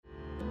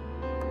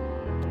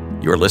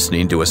You're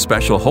listening to a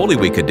special Holy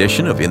Week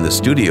edition of In the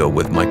Studio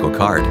with Michael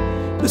Card.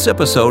 This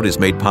episode is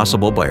made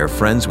possible by our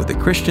friends with the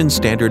Christian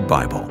Standard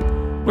Bible.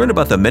 Learn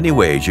about the many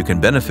ways you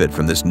can benefit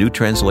from this new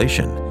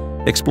translation.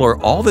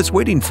 Explore all that's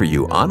waiting for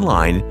you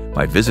online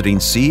by visiting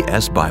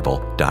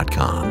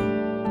csbible.com.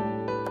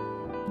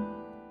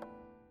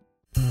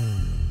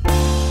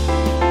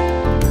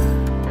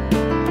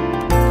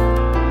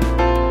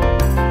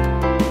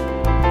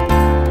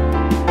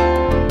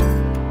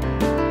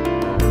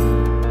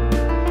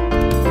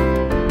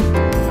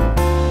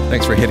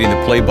 Thanks for hitting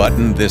the play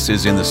button. This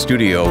is In the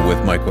Studio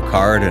with Michael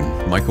Card.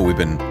 And Michael, we've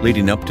been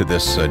leading up to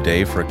this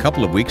day for a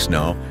couple of weeks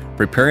now,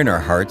 preparing our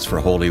hearts for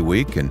Holy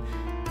Week. And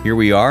here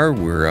we are.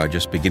 We're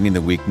just beginning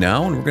the week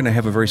now, and we're going to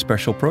have a very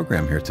special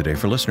program here today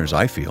for listeners,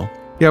 I feel.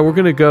 Yeah, we're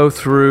going to go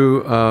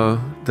through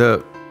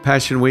the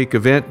Passion Week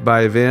event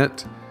by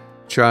event,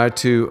 try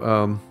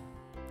to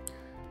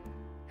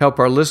help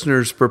our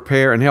listeners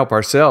prepare and help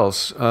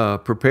ourselves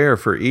prepare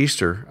for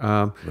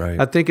Easter. Right.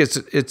 I think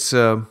it's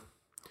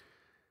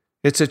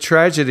a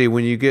tragedy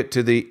when you get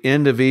to the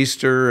end of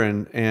Easter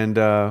and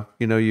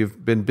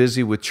you've been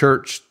busy with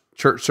church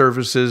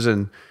services,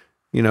 and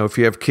if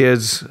you have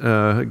kids,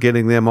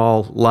 getting them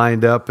all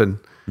lined up, and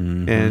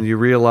you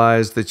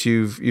realize that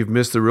you've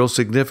missed the real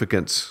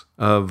significance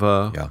of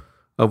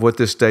what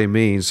this day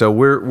means. So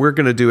we're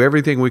going to do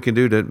everything we can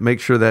do to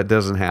make sure that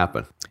doesn't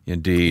happen.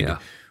 Indeed. Yeah.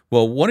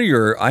 Well, one of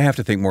your, I have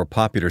to think, more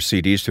popular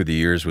CDs through the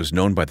years was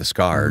Known by the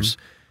Scars.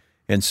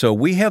 And so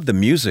we have the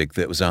music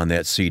that was on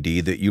that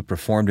CD that you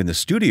performed in the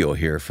studio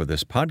here for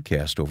this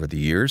podcast over the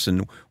years.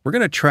 And we're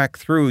going to track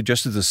through,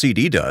 just as the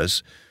CD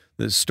does,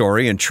 the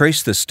story and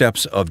trace the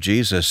steps of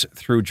Jesus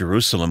through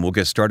Jerusalem. We'll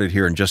get started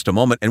here in just a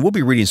moment. And we'll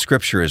be reading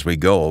scripture as we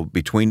go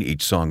between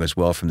each song as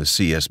well from the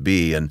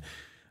CSB. And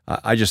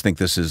I just think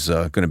this is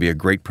going to be a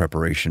great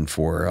preparation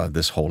for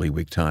this Holy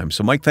Week time.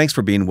 So, Mike, thanks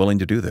for being willing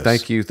to do this.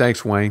 Thank you.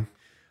 Thanks, Wayne.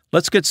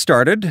 Let's get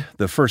started.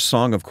 The first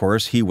song, of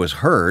course, He Was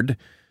Heard.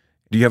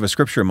 Do you have a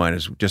scripture in mind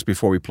just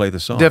before we play the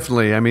song?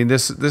 Definitely. I mean,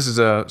 this is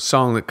a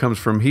song that comes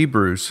from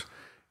Hebrews,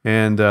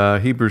 and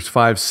Hebrews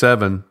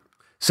 5:7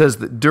 says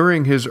that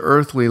during his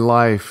earthly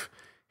life,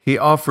 he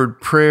offered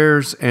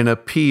prayers and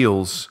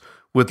appeals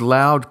with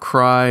loud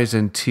cries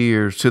and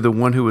tears to the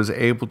one who was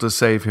able to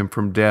save him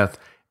from death,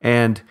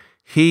 and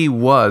he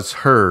was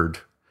heard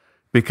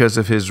because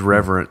of his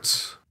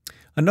reverence.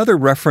 Another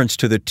reference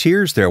to the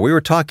tears there. We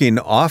were talking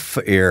off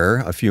air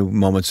a few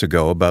moments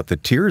ago about the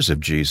tears of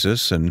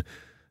Jesus, and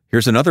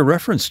here's another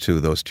reference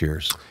to those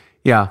tears.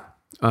 Yeah,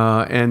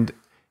 and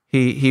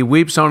he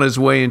weeps on his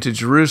way into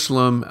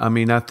Jerusalem. I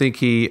mean, I think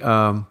he,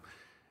 and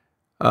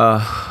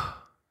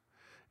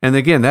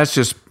again, that's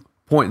just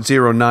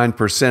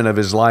 0.09% of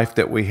his life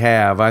that we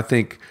have. I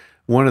think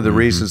one of the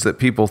reasons that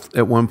people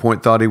at one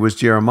point thought he was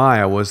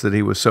Jeremiah was that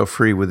he was so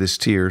free with his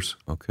tears.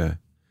 Okay.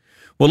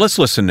 Well, let's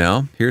listen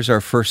now. Here's our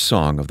first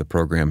song of the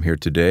program here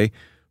today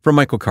from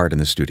Michael Card in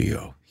the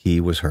studio. He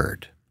Was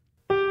Heard.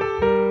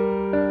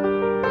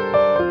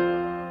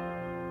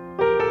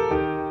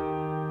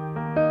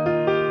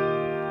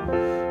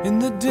 In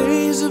the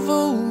days of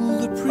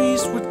old, a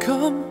priest would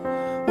come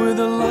with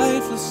a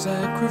lifeless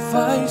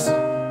sacrifice,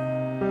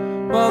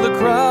 while the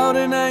crowd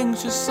in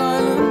anxious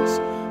silence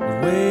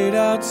would wait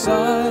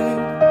outside.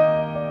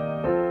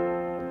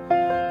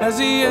 As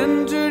he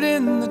entered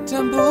in the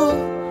temple,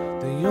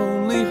 they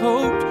only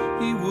hoped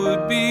he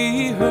would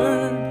be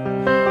heard.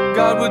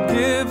 God would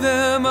give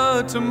them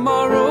a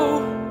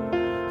tomorrow,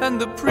 and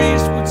the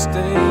priest would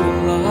stay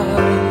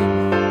alive.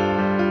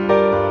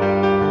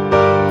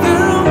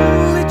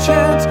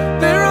 Chance,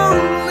 their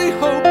only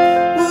hope,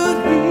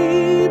 would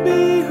he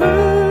be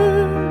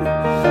heard?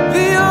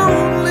 The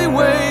only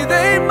way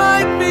they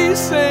might be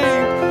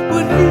saved,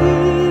 would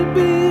he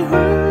be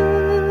heard?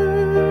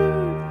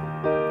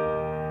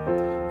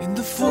 In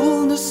the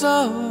fullness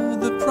of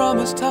the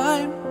promised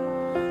time,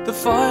 the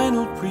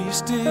final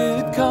priest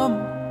did come,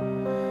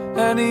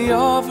 and he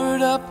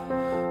offered up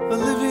a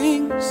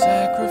living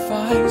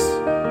sacrifice.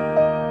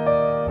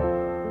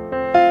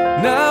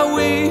 Now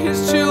we,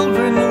 his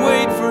children,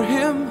 wait for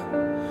him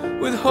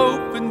with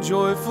hope and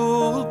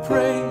joyful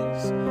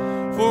praise.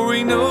 For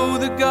we know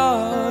that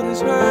God has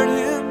heard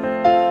him,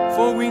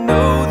 for we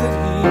know that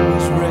he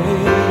was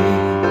raised.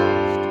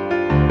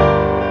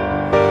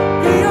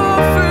 He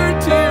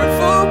offered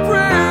tearful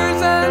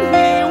prayers and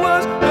he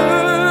was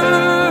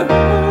heard.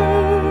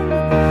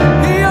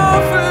 He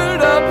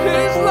offered up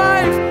his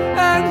life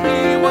and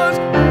he was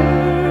heard.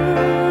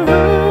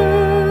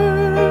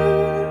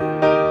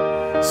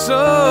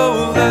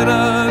 So let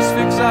us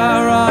fix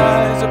our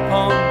eyes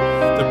upon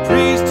the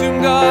priest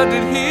whom God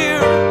did hear.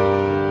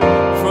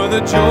 For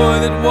the joy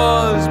that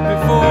was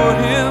before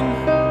him,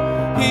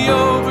 he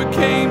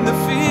overcame the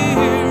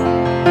fear.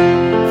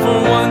 For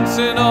once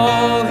and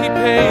all he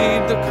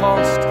paid the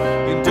cost,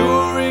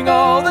 enduring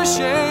all the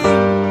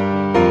shame,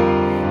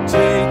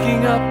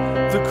 taking up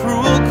the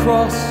cruel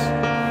cross,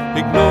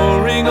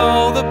 ignoring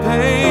all the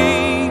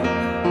pain.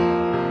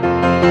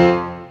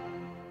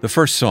 The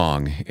first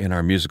song in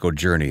our musical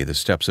journey, The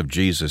Steps of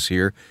Jesus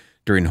here,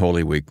 during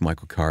Holy Week.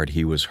 Michael Card,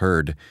 He Was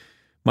Heard.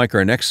 Mike,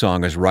 our next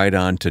song is Ride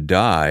On to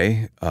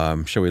Die.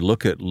 Shall we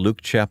look at Luke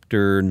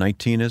chapter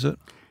 19, is it?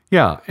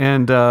 Yeah,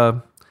 and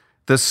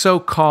the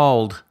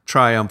so-called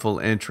triumphal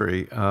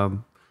entry.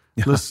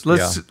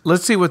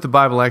 Let's see what the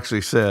Bible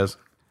actually says.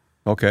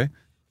 Okay.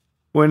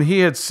 When he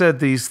had said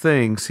these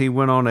things, he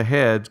went on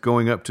ahead,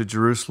 going up to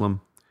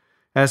Jerusalem.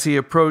 As he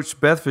approached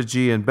Bethphage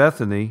and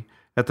Bethany,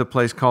 at the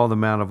place called the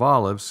Mount of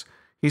Olives,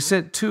 he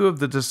sent 2 of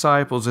the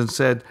disciples and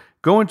said,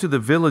 "Go into the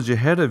village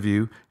ahead of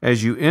you.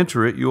 As you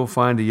enter it, you will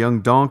find a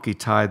young donkey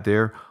tied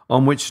there,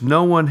 on which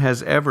no one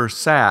has ever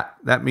sat."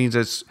 That means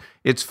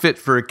it's fit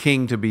for a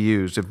king to be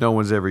used, if no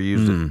one's ever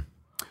used it.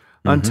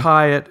 Mm-hmm.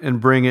 "Untie it and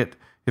bring it.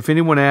 If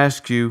anyone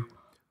asks you,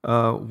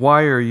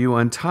 why are you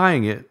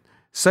untying it,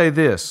 say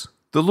this,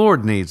 the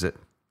Lord needs it."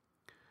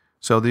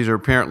 So these are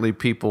apparently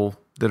people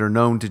that are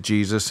known to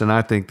Jesus, and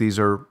I think these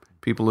are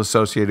people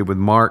associated with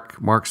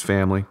Mark's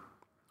family.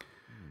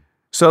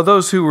 So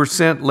those who were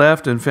sent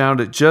left and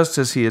found it just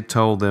as he had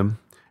told them.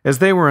 As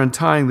they were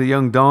untying the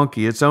young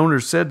donkey, its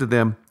owner said to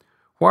them,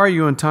 "Why are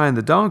you untying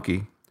the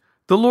donkey?"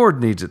 "The Lord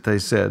needs it," they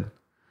said.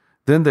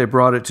 Then they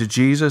brought it to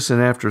Jesus,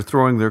 and after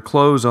throwing their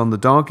clothes on the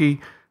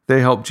donkey, they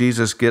helped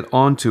Jesus get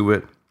onto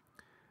it.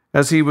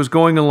 As he was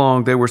going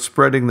along, they were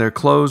spreading their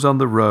clothes on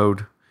the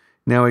road.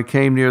 Now he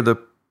came near the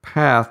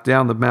path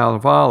down the Mount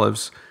of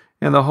Olives,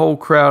 and the whole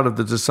crowd of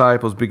the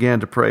disciples began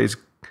to praise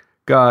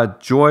God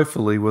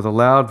joyfully with a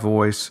loud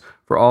voice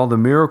for all the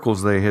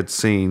miracles they had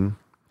seen.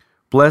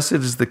 "Blessed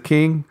is the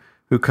King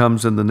who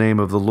comes in the name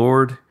of the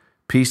Lord,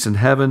 peace in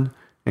heaven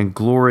and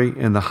glory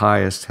in the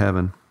highest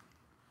heaven."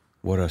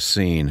 What a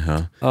scene,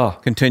 huh? Oh.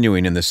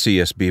 Continuing in the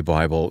CSB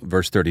Bible,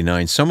 verse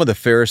 39, some of the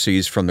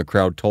Pharisees from the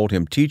crowd told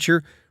him,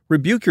 "Teacher,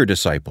 rebuke your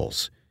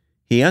disciples."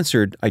 He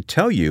answered, "I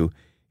tell you,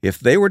 if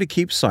they were to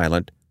keep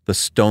silent, the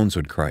stones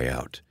would cry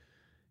out."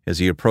 As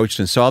he approached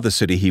and saw the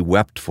city, he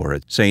wept for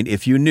it, saying,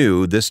 "If you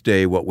knew this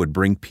day what would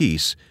bring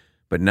peace,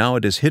 but now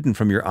it is hidden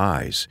from your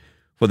eyes.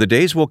 For the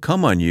days will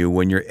come on you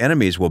when your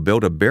enemies will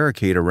build a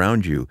barricade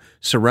around you,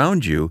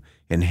 surround you,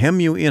 and hem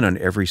you in on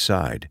every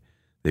side.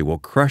 They will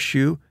crush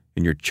you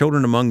and your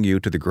children among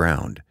you to the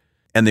ground,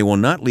 and they will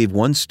not leave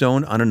one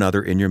stone on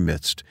another in your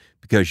midst,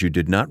 because you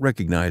did not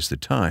recognize the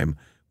time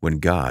when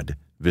God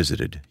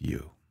visited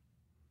you."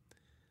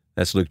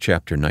 That's Luke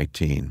chapter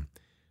 19.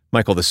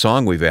 Michael, the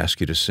song we've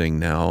asked you to sing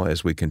now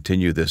as we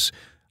continue this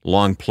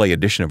long play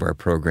edition of our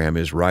program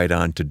is Ride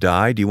On to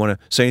Die. Do you want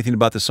to say anything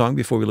about the song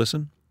before we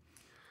listen?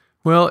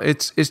 Well,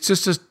 it's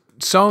just a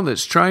song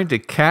that's trying to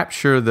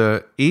capture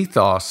the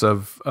ethos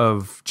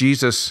of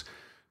Jesus'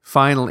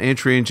 final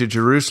entry into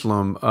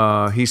Jerusalem.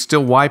 He's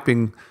still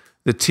wiping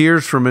the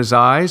tears from his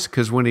eyes,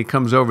 because when he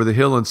comes over the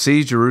hill and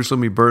sees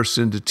Jerusalem, he bursts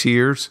into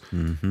tears.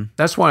 Mm-hmm.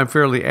 That's why I'm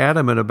fairly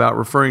adamant about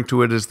referring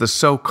to it as the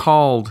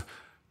so-called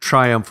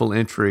triumphal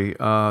entry.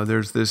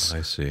 There's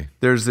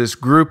this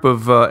group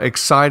of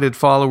excited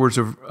followers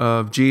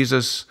of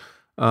Jesus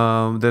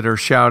that are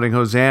shouting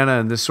Hosanna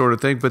and this sort of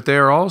thing, but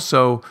they're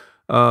also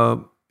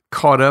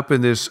caught up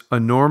in this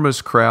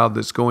enormous crowd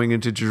that's going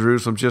into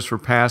Jerusalem just for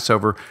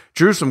Passover.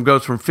 Jerusalem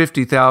goes from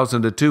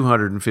 50,000 to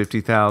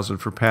 250,000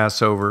 for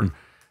Passover,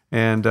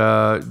 and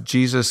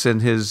Jesus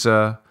and his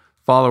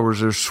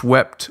followers are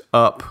swept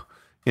up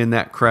in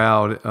that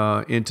crowd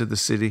into the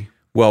city.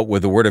 Well,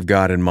 with the Word of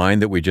God in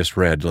mind that we just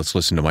read, let's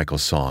listen to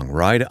Michael's song,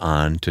 Ride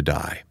On to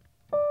Die.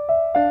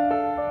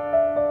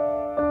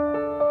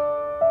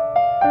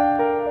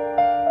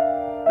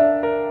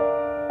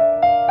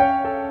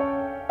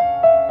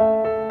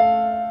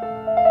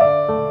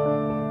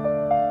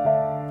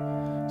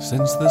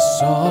 Sense the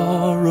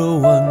sorrow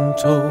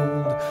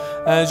untold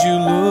as you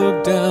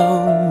look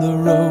down the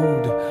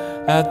road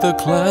at the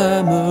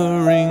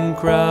clamoring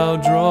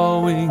crowd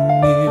drawing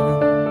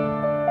near.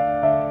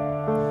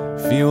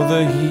 Feel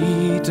the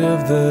heat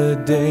of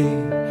the day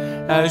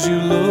as you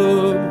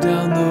look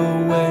down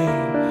the way.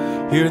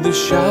 Hear the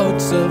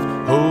shouts of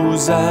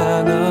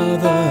Hosanna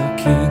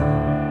the King.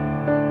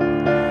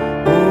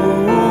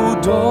 Oh,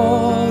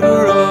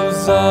 daughter of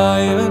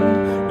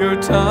Zion, your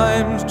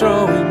time's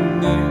drawing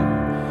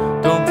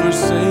near. Don't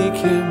forsake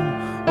him,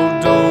 oh,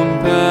 don't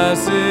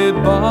pass it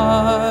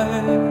by.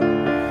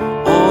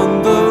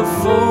 On the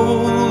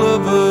foal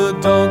of a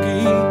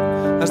donkey,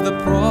 as the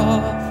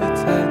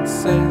prophets had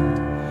said,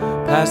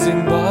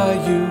 passing by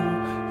you,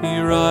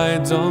 he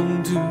rides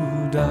on to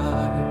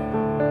die.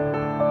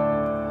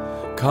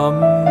 Come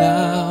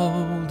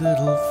now,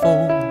 little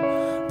foal,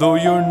 though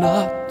you're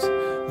not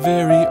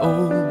very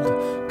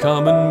old,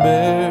 come and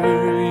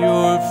bear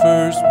your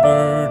first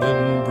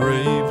burden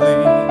bravely.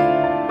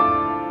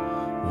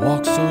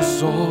 Walk so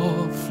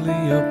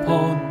softly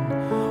upon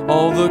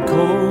all the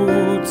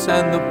coats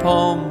and the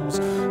palms,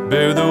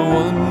 bear the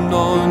one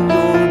on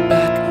your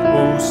back,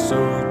 oh so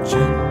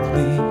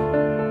gently.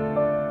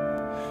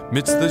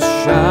 Midst the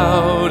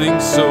shouting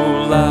so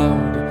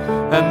loud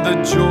and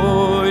the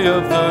joy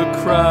of the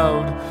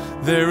crowd,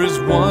 there is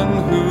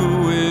one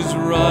who is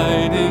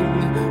riding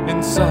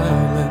in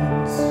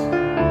silence.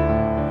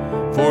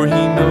 For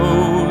he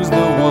knows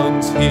the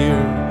ones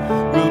here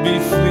will be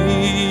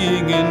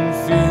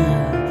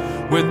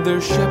their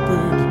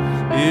shepherd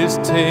is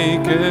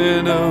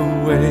taken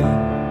away.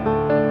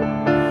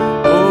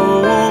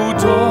 Oh,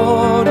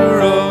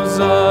 daughter of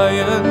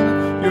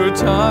Zion, your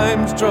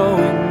time's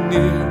drawing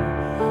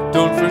near.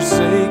 Don't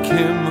forsake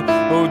him,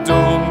 oh,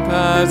 don't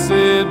pass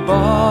it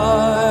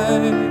by.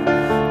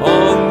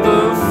 On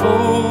the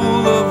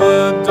foal of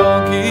a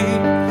donkey,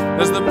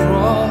 as the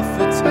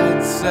prophets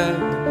had said,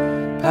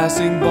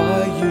 passing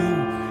by you,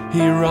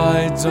 he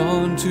rides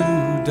on to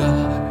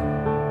die.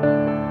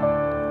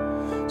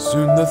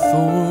 Soon the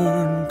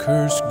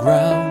thorn-cursed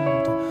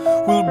ground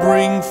will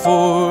bring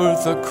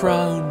forth a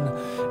crown,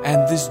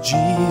 and this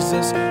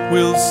Jesus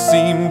will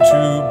seem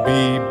to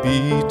be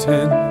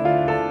beaten.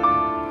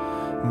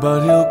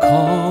 But he'll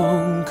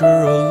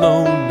conquer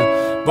alone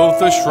both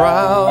the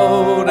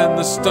shroud and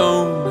the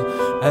stone,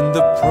 and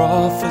the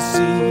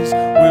prophecies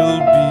will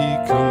be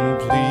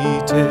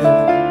completed.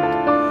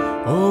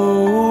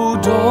 Oh,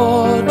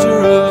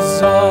 daughter of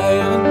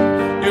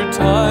Zion, your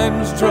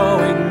time's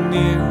drawing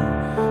near.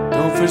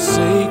 Don't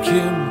forsake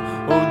him,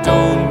 oh,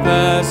 don't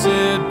pass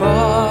it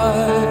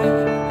by.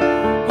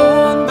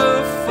 On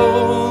the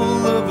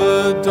foal of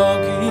a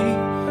donkey,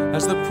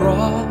 as the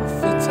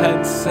prophets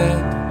had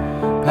said,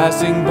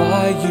 passing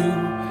by you,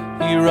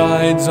 he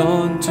rides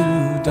on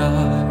to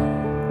die.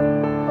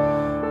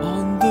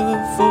 On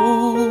the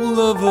foal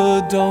of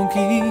a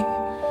donkey,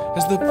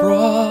 as the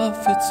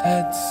prophets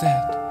had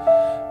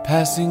said,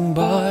 passing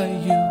by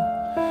you,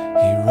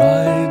 he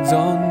rides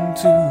on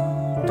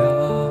to die.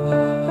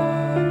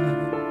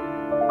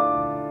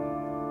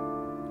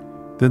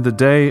 Then the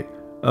day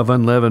of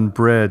unleavened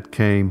bread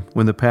came,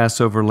 when the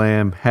Passover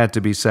lamb had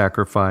to be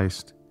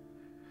sacrificed.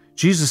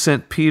 Jesus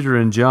sent Peter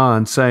and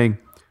John, saying,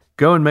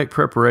 "Go and make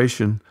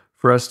preparation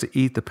for us to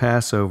eat the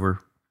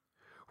Passover."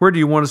 "Where do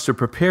you want us to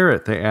prepare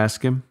it?" they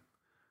asked him.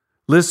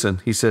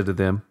 "Listen," he said to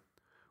them,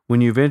 "when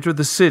you've entered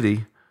the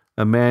city,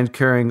 a man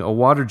carrying a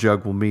water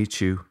jug will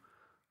meet you.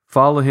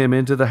 Follow him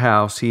into the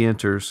house he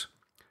enters.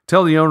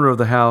 Tell the owner of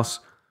the house,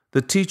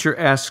 'The teacher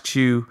asks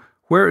you,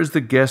 where is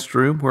the guest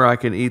room where I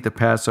can eat the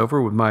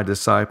Passover with my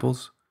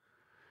disciples?'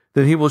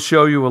 Then he will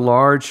show you a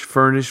large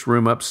furnished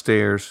room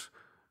upstairs.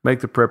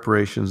 Make the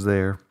preparations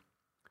there."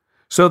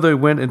 So they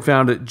went and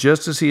found it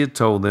just as he had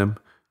told them,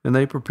 and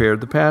they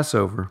prepared the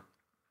Passover.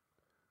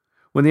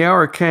 When the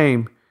hour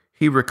came,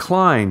 he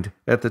reclined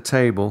at the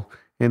table,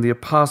 and the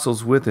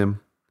apostles with him.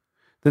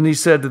 Then he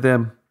said to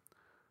them,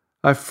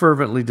 "I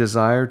fervently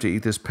desire to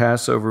eat this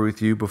Passover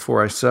with you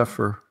before I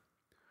suffer.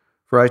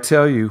 For I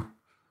tell you,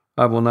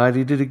 I will not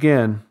eat it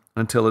again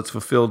until it's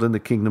fulfilled in the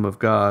kingdom of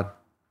God."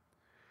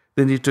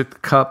 Then he took the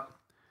cup,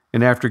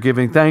 and after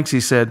giving thanks, he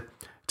said,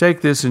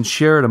 "Take this and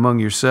share it among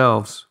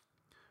yourselves.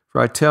 For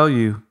I tell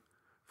you,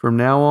 from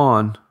now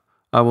on,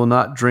 I will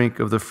not drink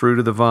of the fruit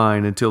of the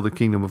vine until the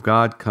kingdom of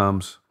God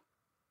comes."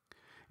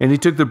 And he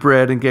took the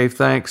bread and gave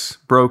thanks,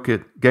 broke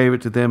it, gave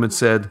it to them, and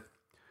said,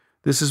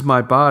 "This is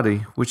my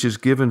body, which is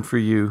given for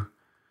you.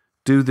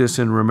 Do this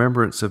in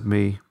remembrance of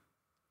me."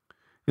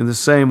 In the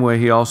same way,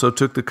 he also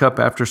took the cup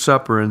after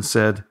supper and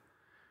said,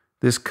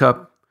 "This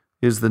cup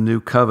is the new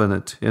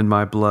covenant in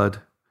my blood,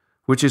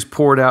 which is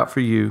poured out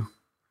for you.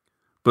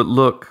 But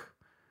look,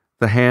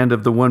 the hand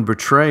of the one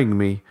betraying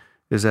me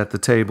is at the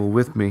table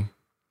with me.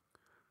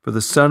 For the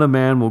Son of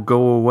Man will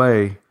go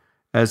away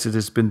as it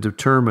has been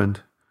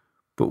determined,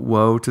 but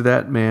woe to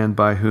that man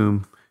by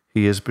whom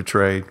he is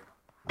betrayed."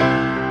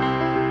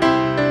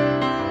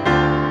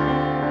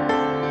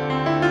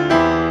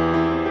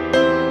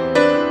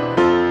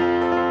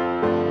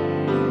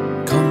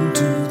 Come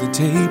to the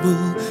table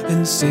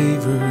and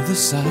savor the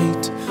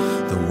sight,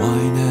 the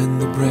wine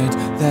and the bread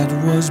that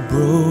was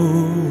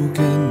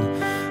broken.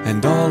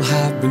 And all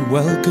have been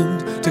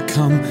welcomed to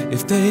come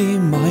if they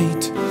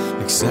might,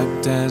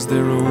 accept as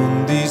their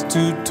own these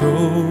two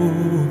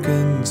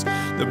tokens.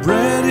 The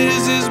bread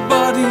is his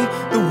body,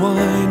 the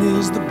wine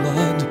is the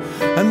blood,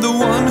 and the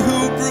one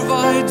who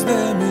provides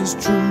them is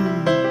true.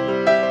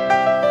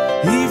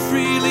 He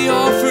freely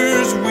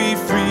offers, we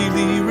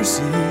freely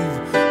receive.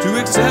 To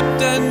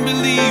accept and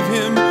believe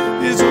him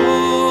is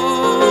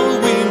all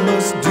we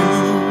must do.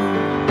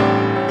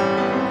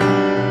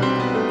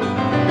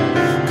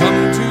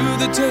 Come to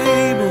the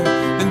table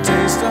and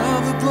taste of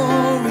the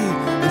glory,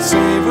 and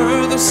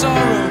savor the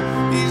sorrow.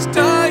 He's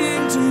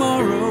dying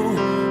tomorrow.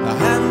 The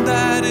hand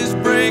that is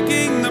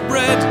breaking the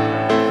bread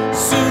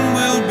soon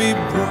will be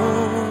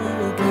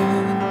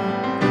broken.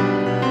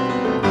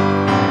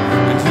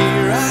 And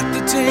here at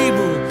the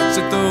table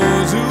sit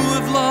those who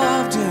have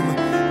loved him.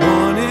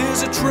 One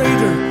is a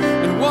traitor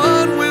and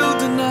one will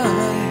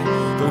deny,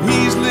 though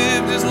he's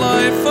lived his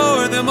life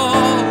for them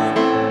all,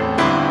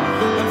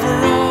 and for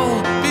all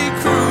be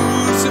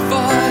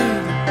crucified.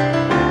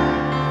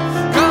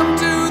 Come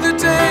to the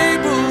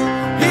table,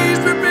 he's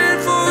prepared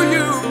for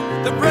you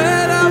the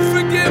bread of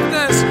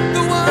forgiveness,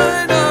 the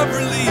wine of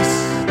release.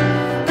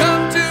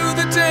 Come to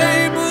the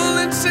table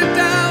and sit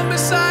down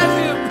beside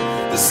him.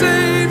 The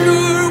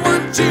Savior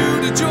wants you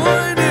to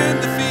join in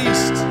the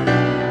feast.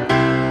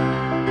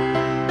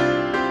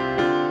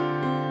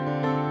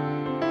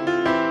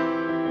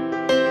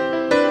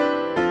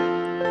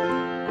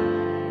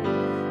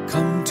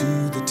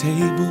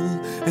 table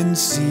and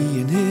see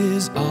in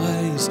his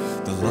eyes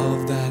the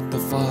love that the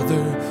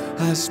Father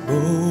has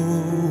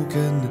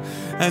spoken,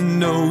 and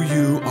know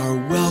you are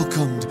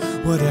welcomed,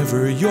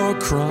 whatever your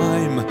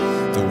crime,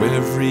 though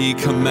every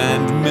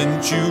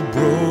commandment you've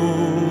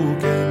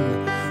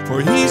broken.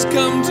 For he's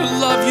come to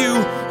love you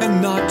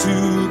and not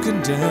to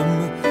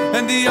condemn,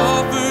 and he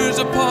offers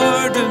a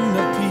pardon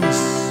of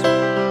peace.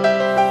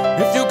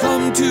 If you'll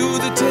come to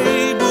the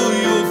table,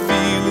 you'll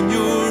feel in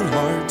your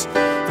heart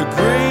the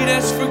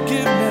greatest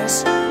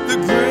forgiveness, the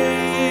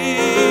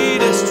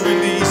greatest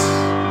release.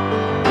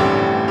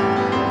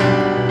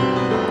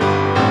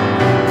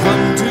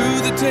 Come to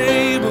the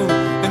table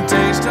and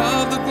taste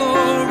of the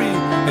glory,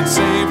 and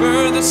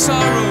savor the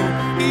sorrow.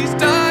 He's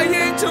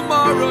dying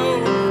tomorrow.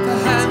 The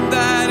hand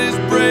that is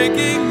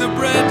breaking the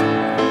bread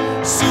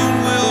soon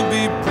will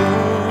be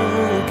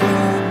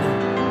broken.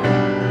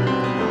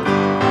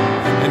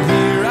 And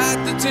here at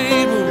the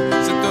table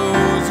sit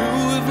those who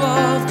have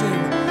loved him.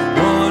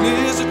 One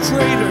is a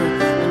traitor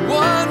and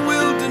one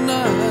will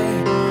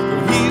deny,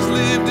 though he's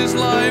lived his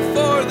life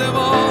for them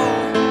all,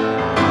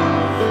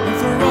 and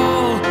for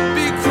all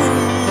be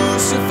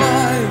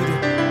crucified.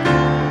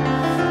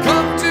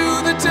 Come to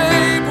the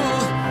table,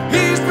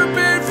 he's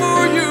prepared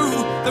for you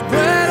the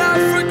bread of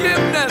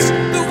forgiveness,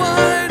 the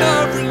wine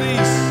of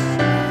release.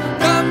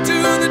 Come to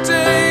the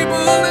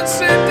table and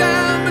sit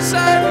down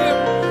beside him.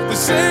 The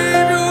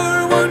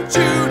Savior wants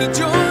you to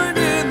join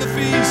in the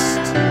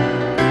feast.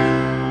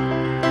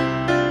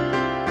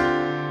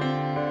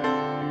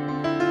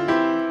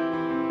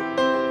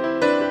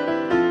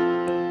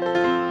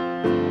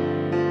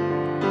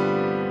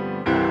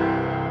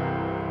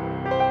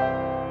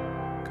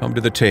 Come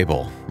to the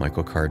table,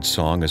 Michael Card's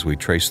song as we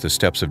trace the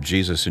steps of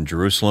Jesus in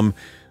Jerusalem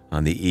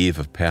on the eve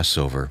of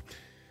Passover.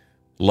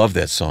 Love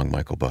that song,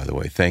 Michael, by the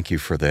way. Thank you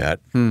for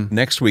that.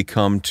 Next we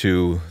come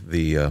to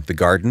the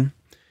garden.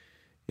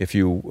 If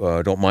you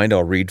don't mind,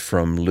 I'll read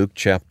from Luke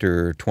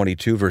chapter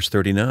 22, verse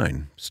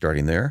 39,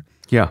 starting there.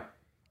 Yeah.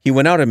 He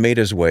went out and made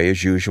his way,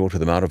 as usual, to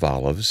the Mount of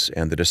Olives,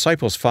 and the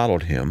disciples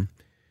followed him.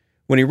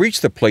 When he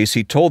reached the place,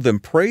 he told them,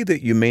 "Pray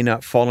that you may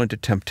not fall into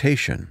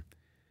temptation."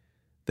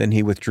 Then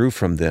he withdrew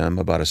from them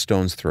about a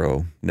stone's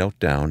throw, knelt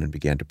down, and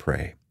began to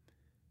pray.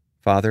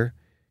 "Father,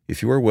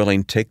 if you are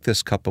willing, take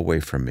this cup away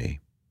from me.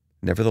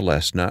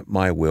 Nevertheless, not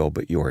my will,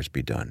 but yours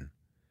be done."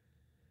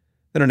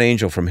 Then an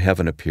angel from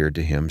heaven appeared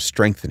to him,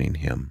 strengthening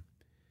him.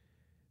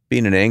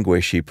 Being in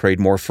anguish, he prayed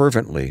more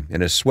fervently,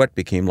 and his sweat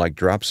became like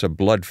drops of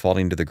blood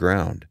falling to the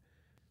ground.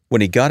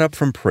 When he got up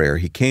from prayer,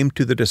 he came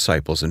to the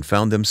disciples and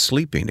found them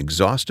sleeping,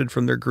 exhausted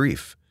from their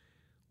grief.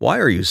 "Why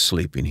are you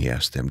sleeping?" he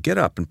asked them. "Get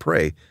up and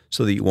pray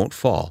so that you won't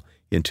fall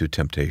into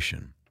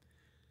temptation."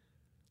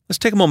 Let's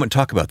take a moment and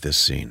talk about this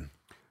scene.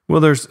 Well,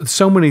 there's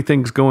so many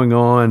things going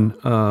on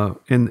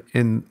in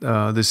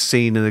this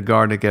scene in the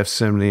Garden of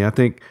Gethsemane. I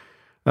think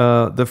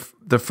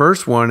the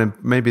first one, and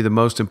maybe the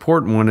most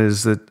important one,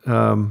 is that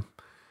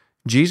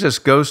Jesus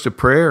goes to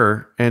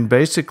prayer, and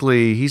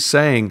basically he's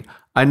saying,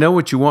 "I know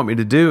what you want me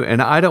to do, and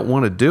I don't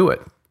want to do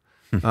it.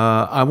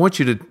 I want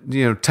you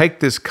to, take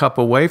this cup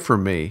away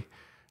from me."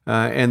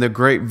 And the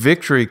great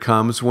victory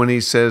comes when he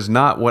says,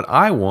 "Not what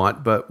I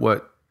want, but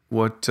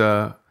what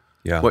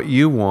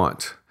you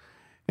want."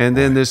 And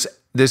then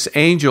this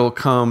angel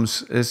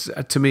comes.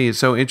 To me, it's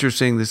so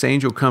interesting. This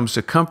angel comes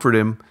to comfort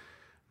him,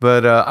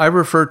 but I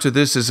refer to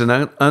this as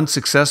an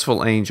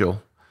unsuccessful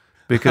angel,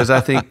 because I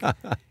think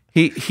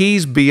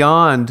he's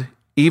beyond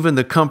even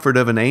the comfort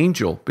of an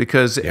angel.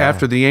 Because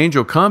after the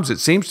angel comes, it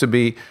seems to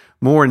be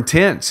more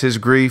intense. His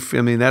grief.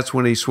 I mean, that's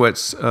when he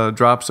sweats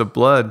drops of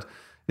blood.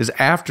 Is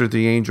after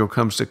the angel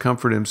comes to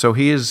comfort him. So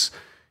he's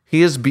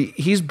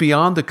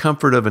beyond the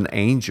comfort of an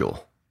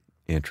angel.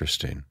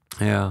 Interesting.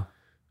 Yeah.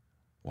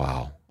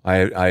 Wow.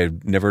 I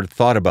never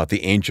thought about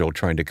the angel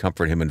trying to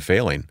comfort him and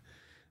failing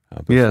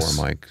before,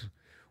 Mike.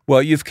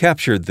 Well, you've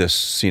captured this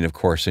scene, of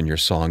course, in your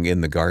song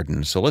In the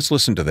Garden. So let's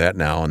listen to that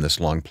now on this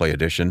long play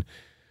edition.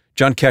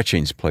 John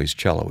Catchings plays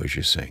cello as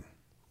you sing.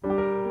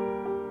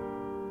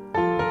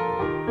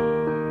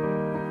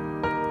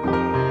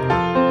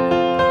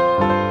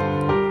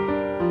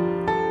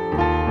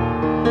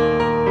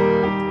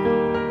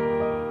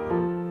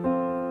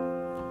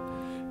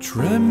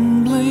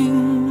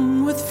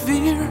 Trembling with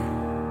fear,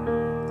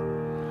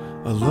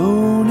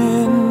 alone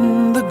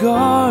in the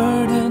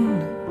garden,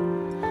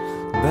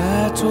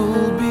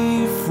 battle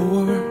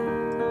before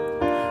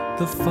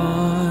the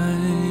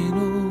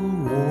final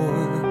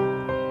war.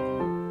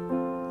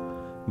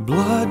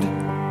 Blood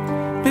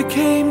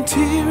became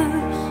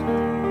tears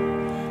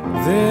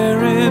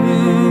there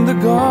in the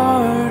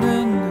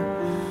garden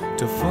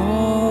to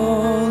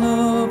fall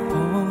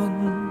upon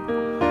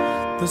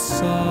the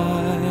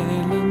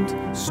silent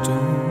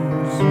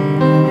stones.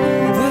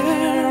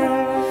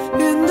 There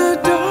in the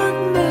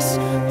darkness,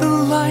 the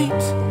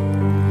light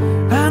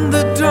and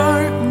the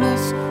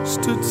darkness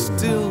stood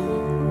still.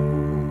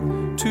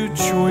 Two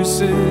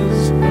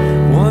choices,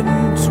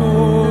 one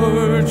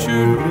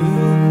tortured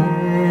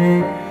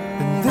will.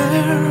 And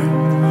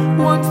there,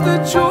 once the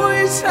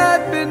choice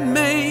had been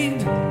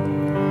made,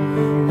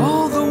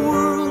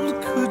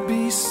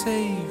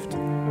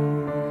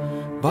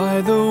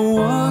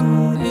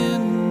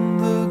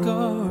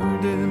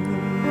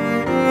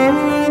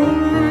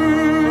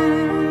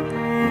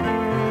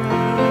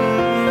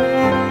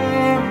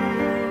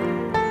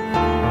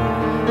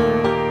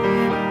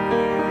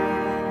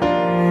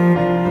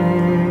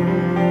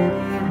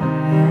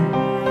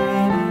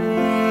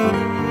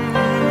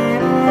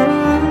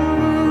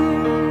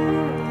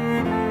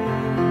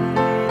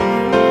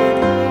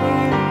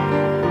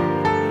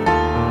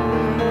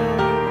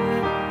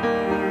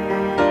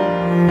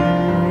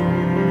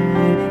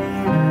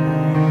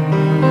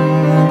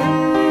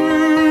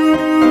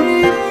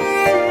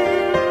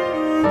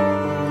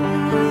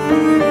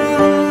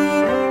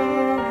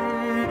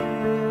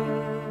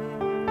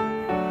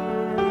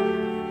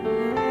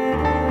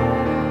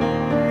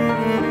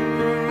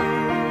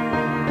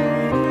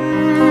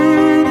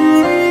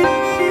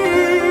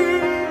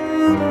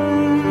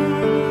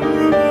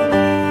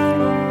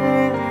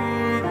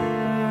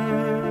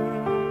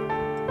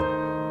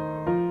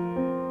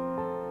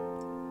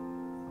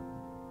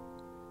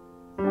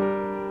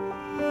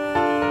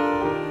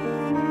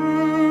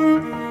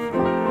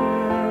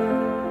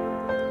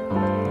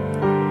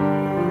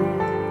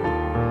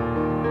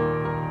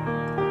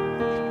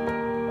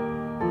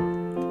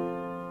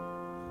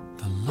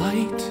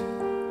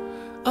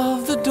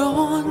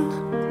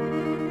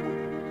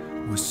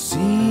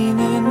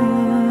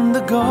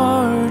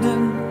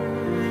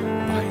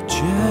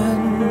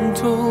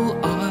 mortal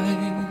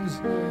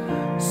eyes,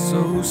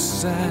 so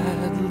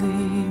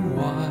sadly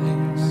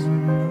wise.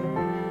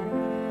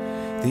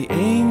 The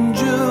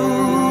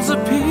angels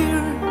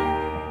appear,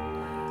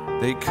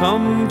 they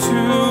come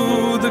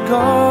to the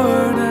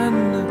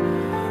garden,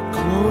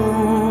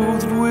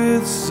 clothed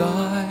with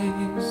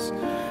sighs.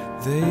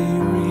 They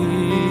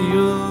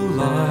realize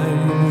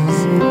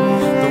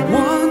the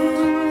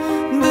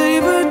one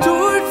they've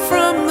adored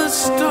from the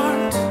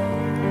start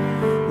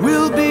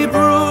will be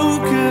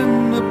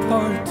broken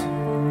apart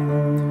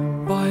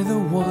by the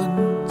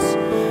ones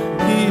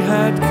he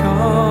had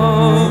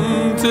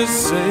come to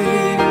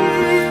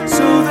save.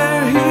 So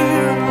they're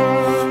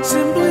here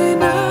simply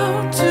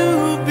now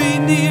to be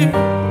near,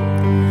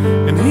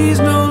 and he's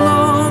no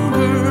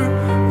longer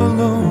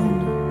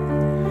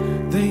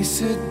alone. They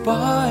sit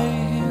by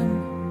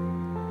him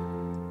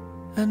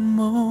and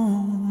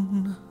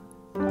moan.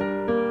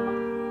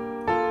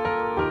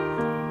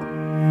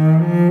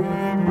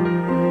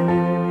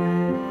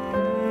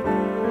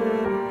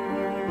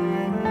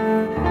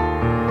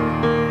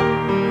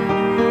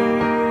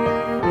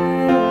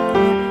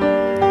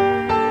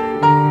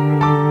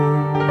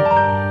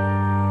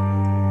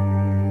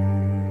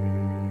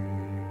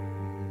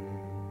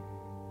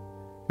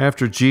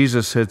 After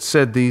Jesus had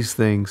said these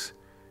things,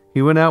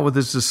 he went out with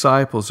his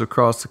disciples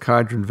across the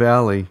Kidron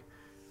Valley,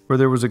 where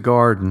there was a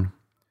garden,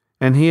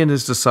 and he and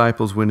his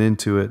disciples went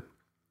into it.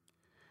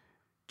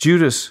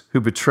 Judas, who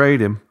betrayed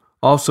him,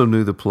 also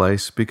knew the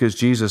place, because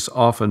Jesus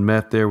often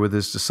met there with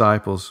his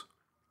disciples.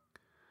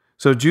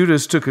 So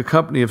Judas took a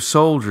company of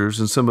soldiers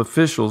and some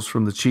officials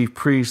from the chief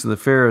priests and the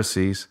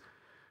Pharisees,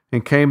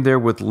 and came there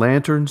with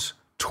lanterns,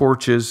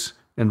 torches,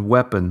 and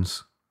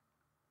weapons.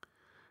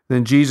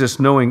 Then Jesus,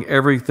 knowing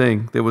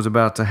everything that was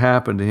about to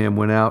happen to him,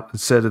 went out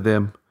and said to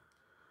them,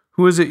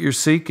 "Who is it you're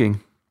seeking?"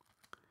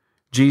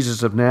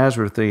 "Jesus of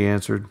Nazareth," they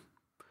answered.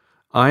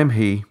 "I am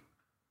he,"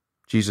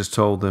 Jesus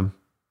told them.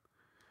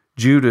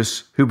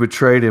 Judas, who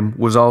betrayed him,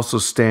 was also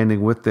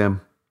standing with them.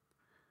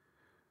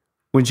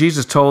 When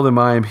Jesus told them,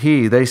 "I am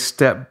he," they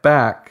stepped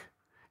back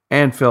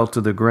and fell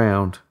to the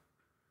ground.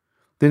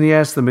 Then he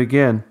asked them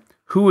again,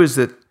 "Who is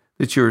it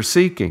that you are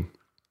seeking?"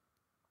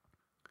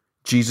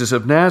 "Jesus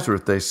of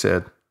Nazareth," they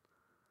said.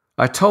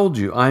 "I told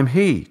you, I am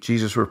he,"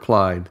 Jesus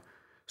replied.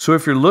 "So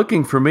if you're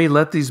looking for me,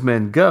 let these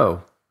men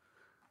go."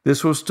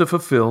 This was to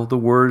fulfill the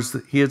words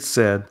that he had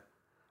said,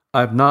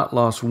 "I have not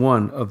lost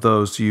one of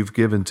those you've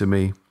given to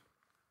me."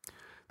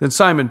 Then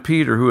Simon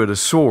Peter, who had a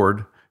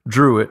sword,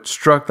 drew it,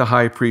 struck the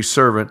high priest's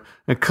servant,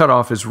 and cut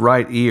off his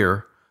right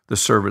ear. The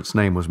servant's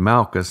name was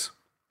Malchus.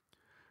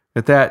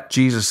 At that,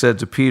 Jesus said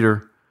to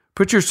Peter,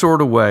 "Put your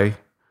sword away.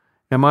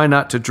 Am I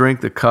not to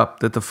drink the cup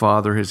that the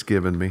Father has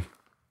given me?"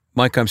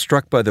 Mike, I'm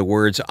struck by the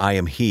words, "I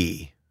am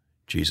he,"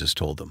 Jesus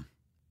told them.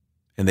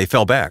 And they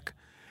fell back.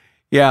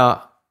 Yeah,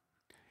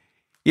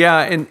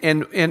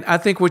 and I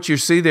think what you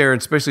see there,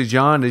 especially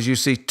John, is you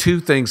see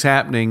two things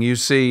happening. You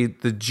see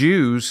the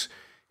Jews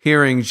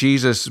hearing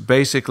Jesus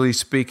basically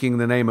speaking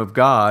the name of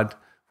God,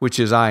 which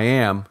is "I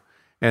am,"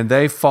 and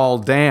they fall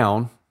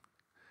down.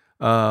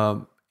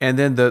 And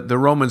then the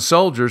Roman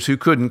soldiers, who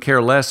couldn't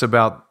care less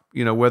about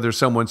whether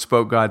someone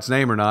spoke God's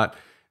name or not,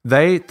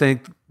 they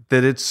think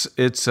that it's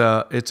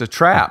a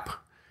trap,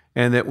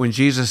 and that when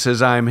Jesus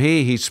says "I am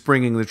he," he's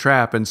springing the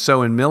trap. And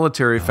so in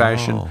military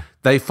fashion,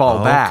 they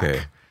fall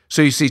back.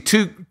 So you see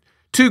two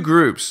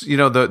groups.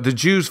 The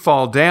Jews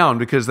fall down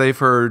because they've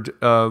heard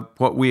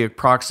what we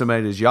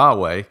approximate as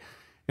Yahweh,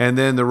 and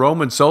then the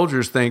Roman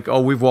soldiers think,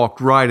 "Oh, we've walked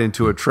right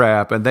into a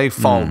trap," and they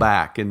fall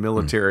back in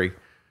military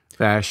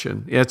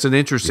fashion. It's an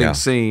interesting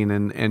scene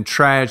and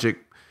tragic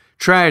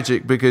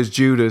because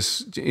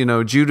Judas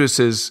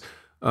is.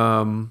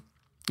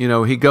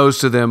 He goes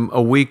to them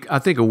a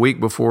week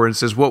before and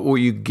says, "What will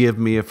you give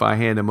me if I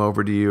hand him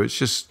over to you?" It's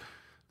just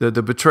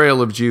the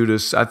betrayal of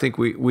Judas. I think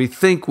we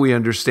think we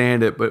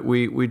understand it, but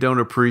we don't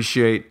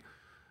appreciate,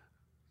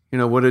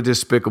 what a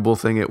despicable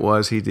thing it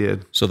was he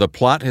did. So the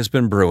plot has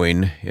been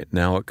brewing.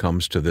 Now it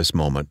comes to this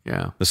moment.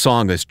 Yeah. The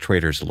song is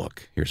Traitor's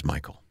Look. Here's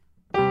Michael.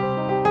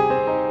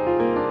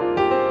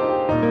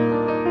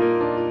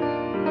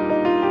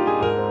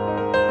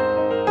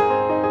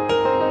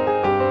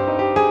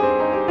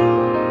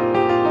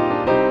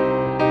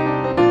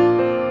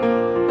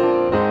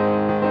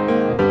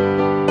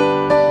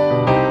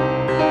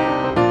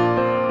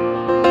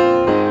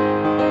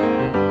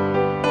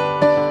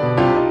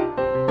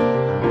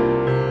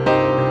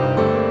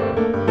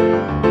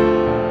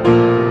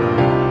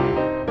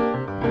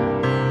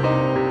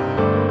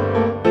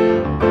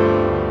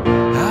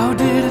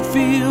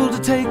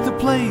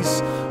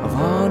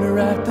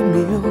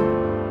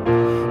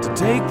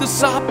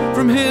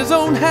 From his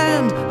own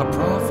hand, a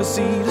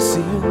prophecy to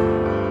seal.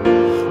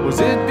 Was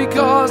it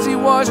because he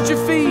washed your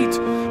feet,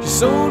 you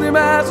sold him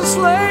as a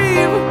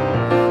slave?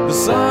 The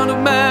Son of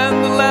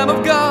Man, the Lamb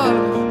of God,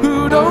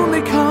 who'd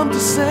only come to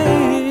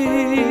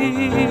save.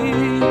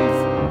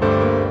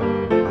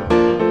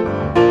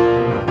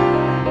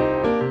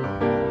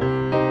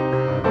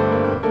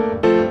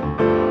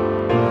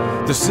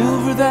 The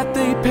silver that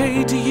they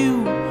paid to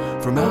you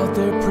from out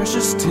their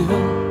precious till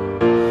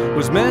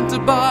was meant to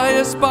buy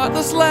a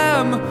spotless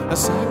lamb, a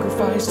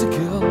sacrifice to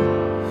kill.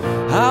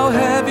 How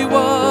heavy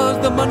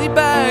was the money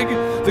bag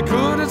that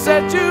could have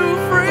set you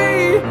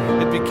free?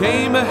 It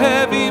became a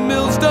heavy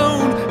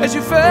millstone as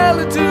you fell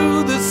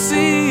into the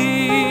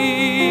sea.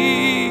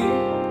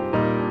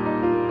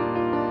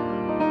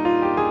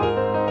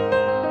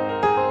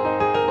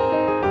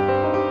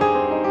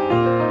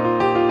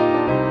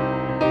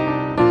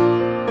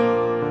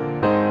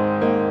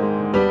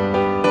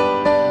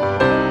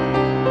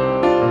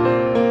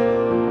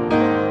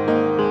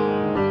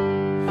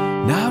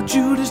 Now,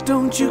 Judas,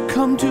 don't you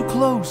come too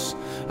close,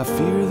 I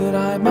fear that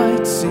I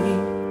might see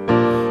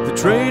the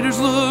traitor's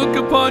look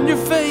upon your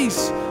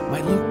face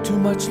might look too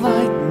much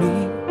like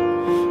me.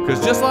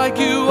 'Cause just like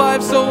you,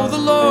 I've sold the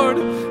Lord,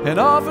 and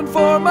often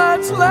for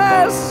much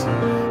less.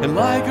 And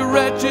like a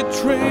wretched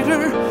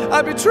traitor,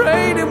 I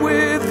betrayed him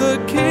with a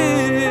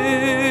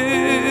kiss.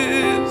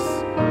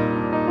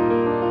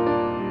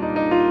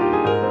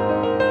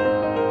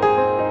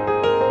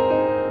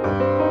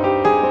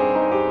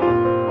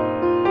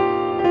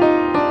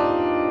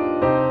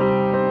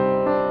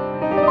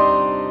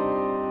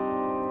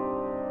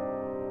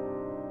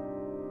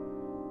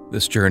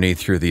 This journey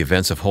through the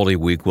events of Holy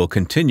Week will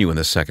continue in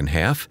the second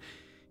half.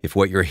 If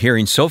what you're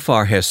hearing so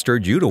far has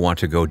stirred you to want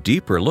to go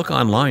deeper, look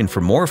online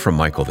for more from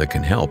Michael that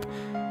can help,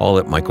 all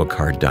at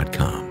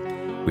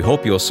michaelcard.com. We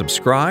hope you'll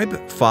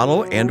subscribe,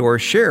 follow, and or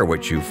share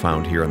what you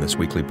found here on this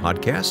weekly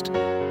podcast.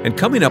 And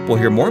coming up, we'll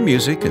hear more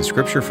music and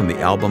scripture from the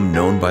album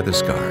Known by the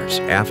Scars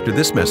after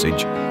this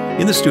message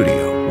in the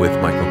studio with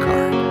Michael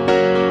Card.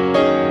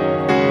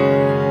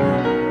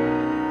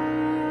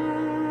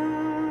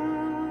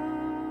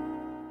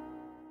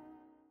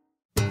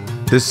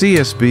 The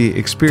CSB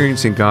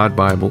Experiencing God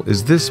Bible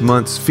is this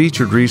month's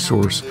featured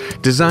resource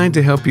designed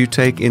to help you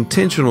take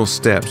intentional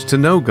steps to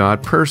know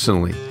God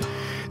personally.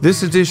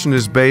 This edition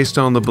is based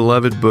on the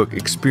beloved book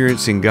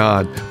Experiencing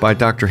God by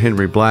Dr.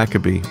 Henry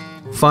Blackaby.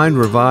 Find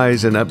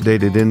revised and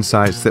updated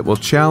insights that will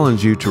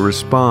challenge you to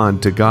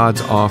respond to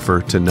God's offer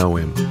to know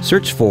Him.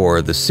 Search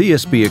for the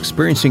CSB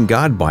Experiencing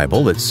God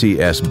Bible at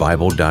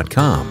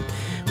csbible.com.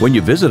 When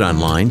you visit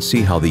online,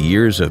 see how the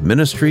years of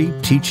ministry,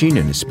 teaching,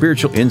 and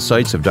spiritual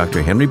insights of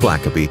Dr. Henry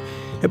Blackaby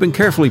have been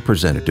carefully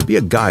presented to be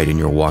a guide in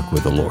your walk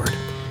with the Lord.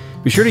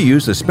 Be sure to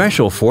use the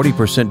special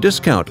 40%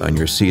 discount on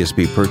your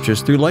CSB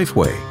purchase through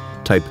Lifeway.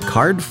 Type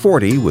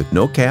CARD40 with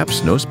no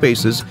caps, no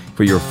spaces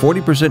for your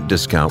 40%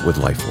 discount with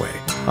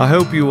Lifeway. I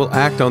hope you will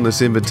act on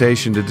this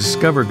invitation to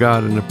discover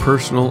God in a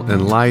personal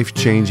and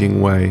life-changing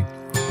way.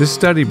 This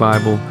study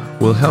Bible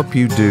will help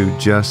you do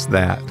just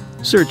that.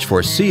 Search for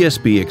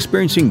CSB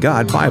Experiencing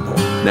God Bible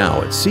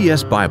now at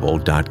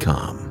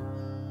csbible.com.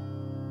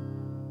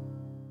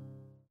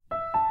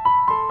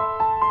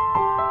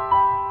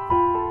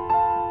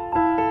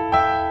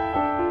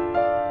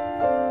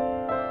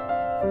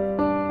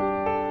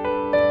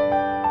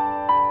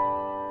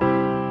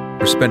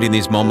 We're spending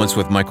these moments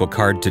with Michael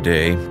Card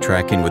today,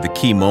 tracking with the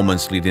key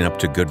moments leading up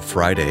to Good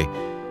Friday.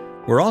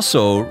 We're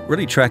also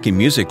really tracking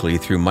musically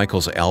through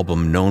Michael's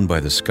album Known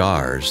by the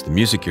Scars. The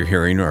music you're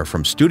hearing are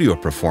from studio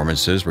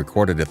performances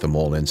recorded at the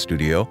Mole Inn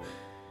Studio.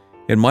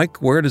 And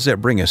Mike, where does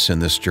that bring us in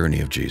this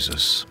journey of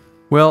Jesus?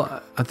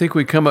 Well, I think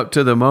we come up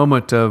to the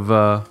moment of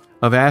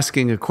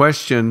asking a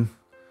question: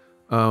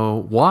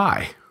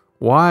 why?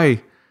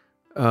 Why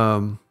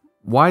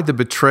the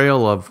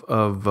betrayal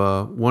of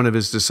one of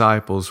his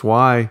disciples?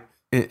 Why,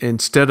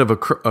 instead of a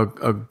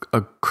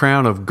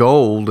crown of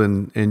gold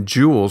and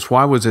jewels,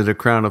 why was it a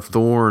crown of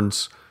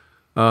thorns?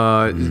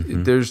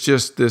 There's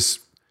just this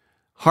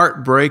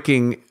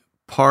heartbreaking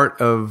part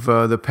of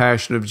the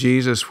Passion of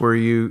Jesus where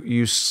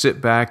you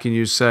sit back and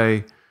you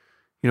say,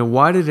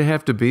 why did it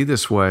have to be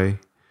this way?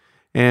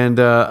 And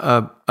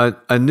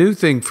a new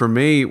thing for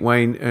me,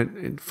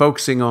 Wayne,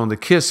 focusing on the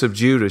kiss of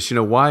Judas.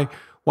 Why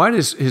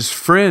does his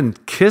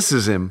friend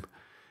kisses him?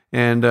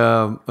 And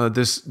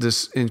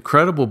this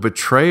incredible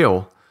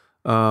betrayal.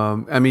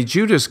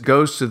 Judas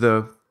goes to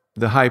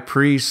the high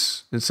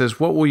priest and says,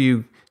 "What will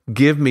you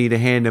give me to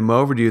hand him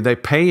over to you?" They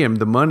pay him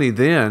the money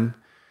then.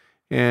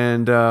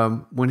 And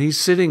when he's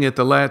sitting at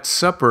the Last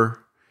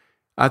Supper,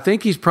 I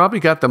think he's probably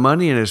got the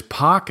money in his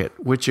pocket,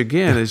 which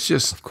again is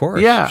just of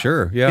course, yeah,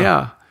 sure,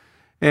 yeah.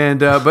 And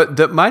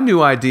but my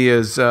new idea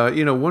is,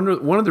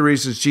 one of the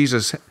reasons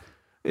Jesus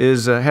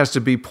has to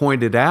be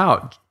pointed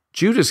out.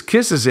 Judas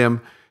kisses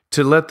him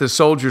to let the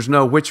soldiers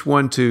know which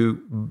one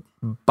to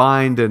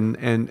bind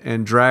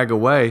and drag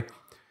away.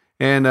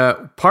 And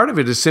part of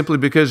it is simply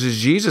because as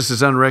Jesus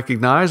is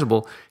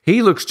unrecognizable,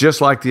 he looks just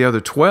like the other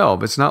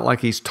 12. It's not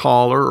like he's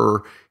taller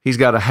or he's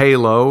got a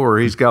halo or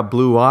he's got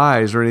blue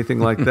eyes or anything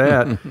like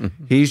that.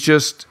 He's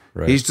just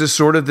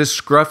sort of this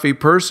scruffy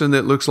person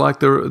that looks like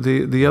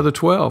the other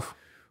 12.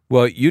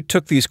 Well, you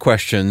took these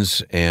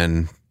questions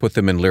and put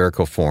them in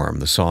lyrical form.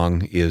 The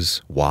song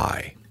is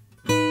Why?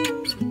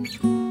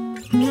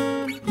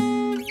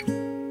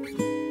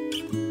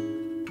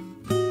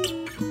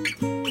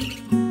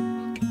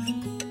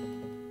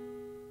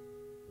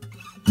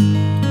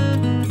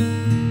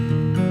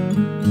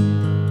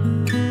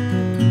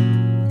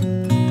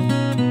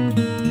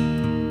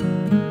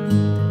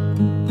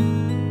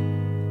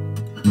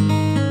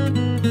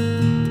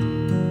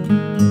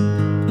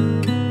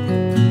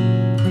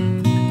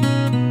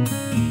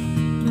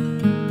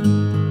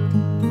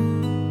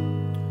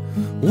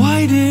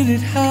 why did it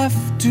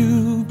have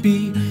to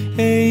be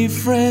a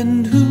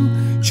friend who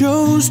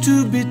chose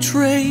to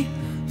betray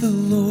the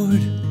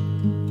Lord?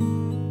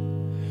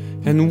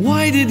 And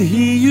why did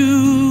he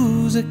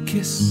use a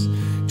kiss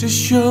to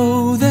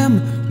show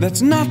them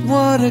that's not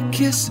what a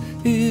kiss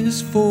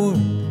is for?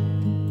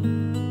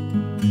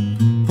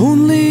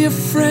 Only a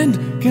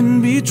friend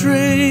can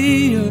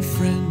betray a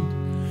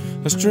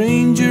friend. A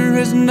stranger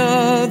has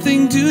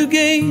nothing to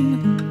gain,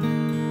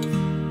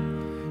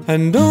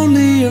 and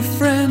only a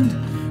friend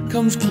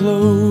comes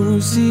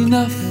close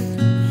enough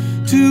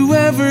to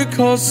ever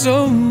cause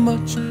so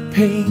much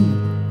pain.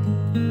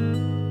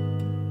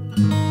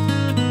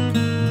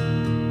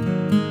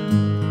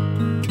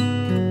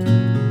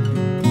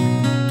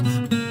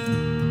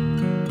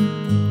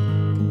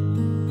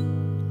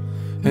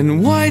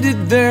 And why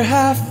did there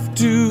have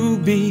to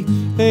be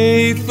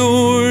a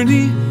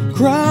thorny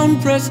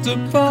crown pressed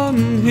upon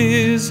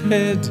his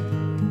head?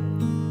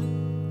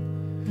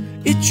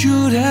 It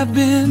should have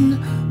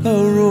been a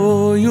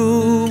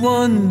royal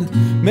one,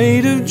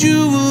 made of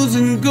jewels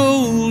and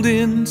gold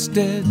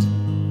instead.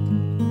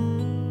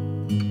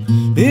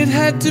 It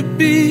had to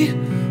be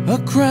a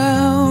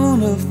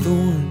crown of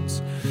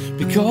thorns,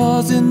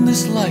 because in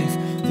this life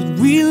that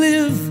we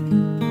live,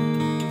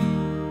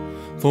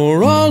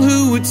 for all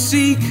who would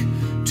seek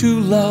to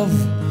love,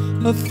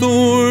 a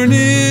thorn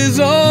is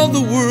all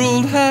the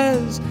world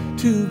has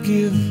to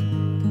give.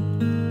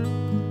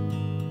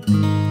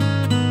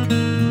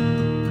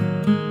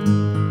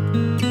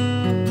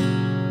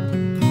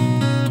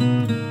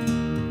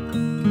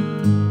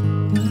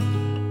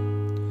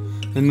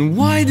 And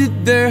why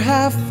did there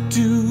have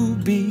to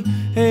be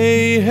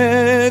a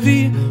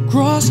heavy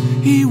cross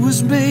he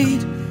was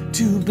made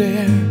to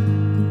bear?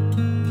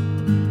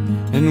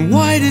 And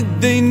why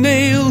did they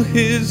nail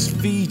his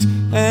feet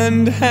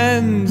and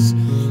hands?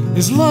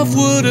 His love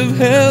would have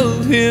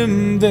held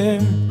him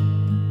there.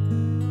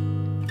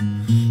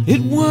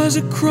 It was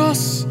a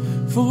cross,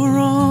 for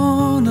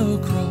on a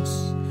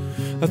cross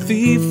a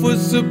thief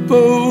was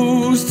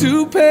supposed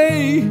to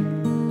pay.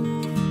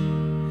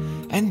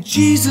 And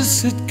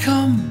Jesus had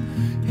come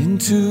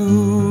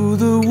into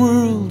the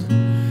world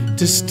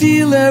to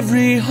steal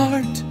every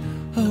heart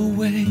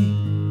away.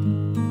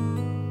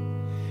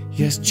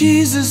 Yes,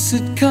 Jesus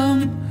had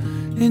come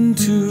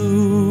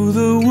into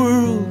the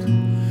world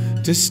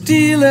to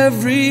steal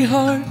every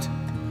heart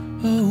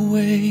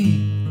away.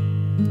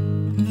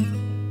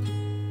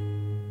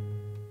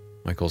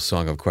 Michael's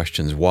Song of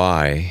Questions,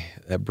 Why?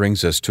 That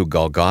brings us to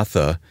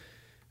Golgotha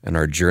and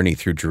our journey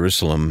through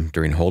Jerusalem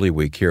during Holy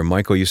Week here.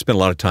 Michael, you spent a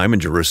lot of time in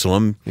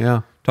Jerusalem.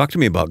 Yeah. Talk to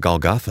me about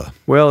Golgotha.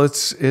 Well,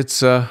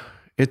 it's a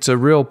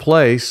real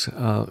place.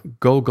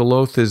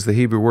 Golgoloth is the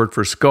Hebrew word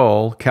for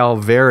skull.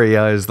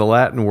 Calvaria is the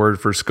Latin word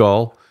for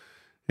skull.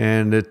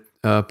 And it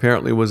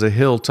apparently was a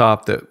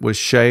hilltop that was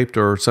shaped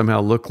or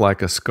somehow looked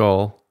like a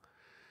skull.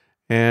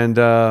 And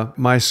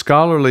my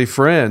scholarly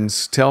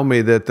friends tell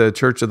me that the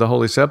Church of the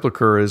Holy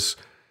Sepulchre is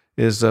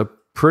a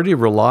pretty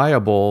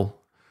reliable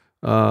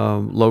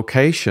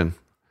location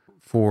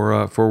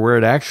for where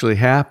it actually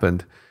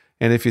happened.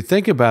 And if you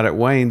think about it,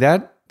 Wayne,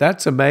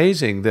 that's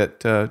amazing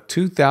that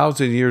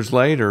 2,000 years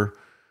later,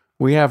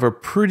 we have a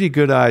pretty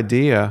good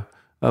idea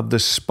of the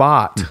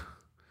spot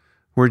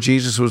where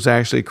Jesus was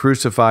actually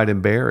crucified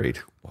and buried.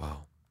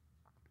 Wow.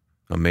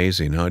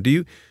 Amazing, huh?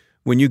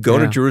 When you go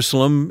to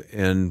Jerusalem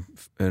and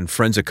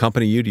friends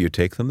accompany you, do you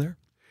take them there?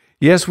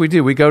 Yes, we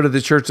do. We go to the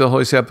Church of the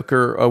Holy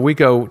Sepulchre. We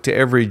go to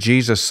every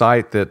Jesus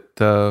site that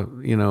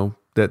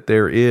that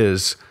there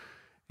is.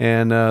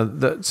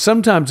 And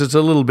sometimes it's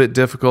a little bit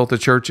difficult. The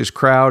church is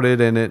crowded,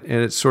 and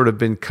it's sort of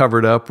been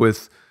covered up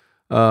with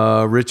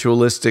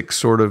ritualistic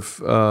sort of,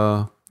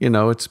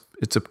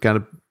 it's a kind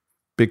of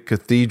big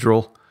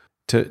cathedral.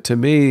 To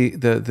me,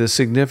 the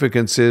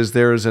significance is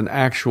there is an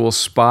actual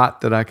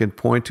spot that I can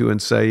point to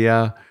and say,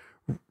 yeah,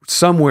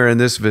 somewhere in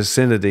this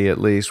vicinity at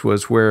least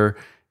was where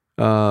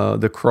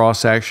the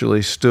cross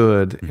actually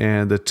stood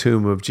and the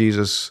tomb of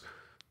Jesus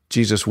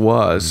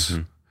was.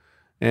 Mm-hmm.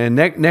 And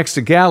next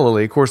to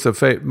Galilee, of course,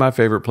 my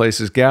favorite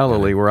place is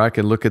Galilee, where I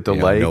can look at the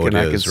lake and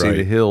I can see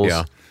the hills.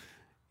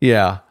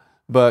 Yeah.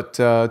 But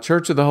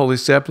Church of the Holy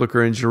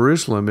Sepulchre in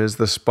Jerusalem is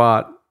the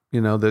spot,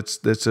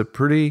 that's a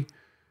pretty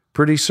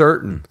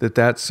certain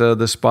that's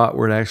the spot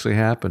where it actually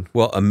happened.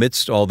 Well,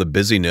 amidst all the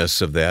busyness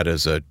of that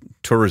as a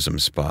tourism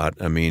spot,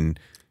 I mean,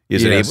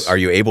 are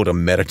you able to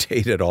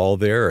meditate at all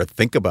there or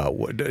think about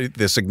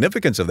the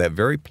significance of that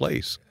very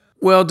place?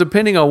 Well,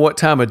 depending on what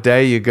time of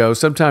day you go,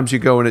 sometimes you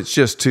go and it's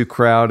just too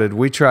crowded.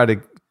 We try to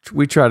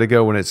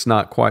go when it's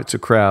not quite so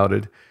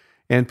crowded,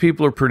 and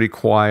people are pretty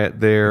quiet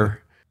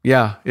there.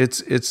 Yeah,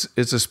 it's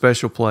a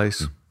special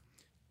place.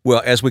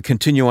 Well, as we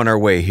continue on our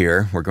way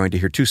here, we're going to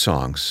hear two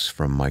songs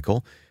from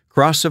Michael,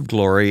 Cross of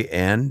Glory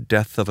and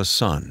Death of a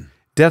Son.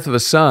 Death of a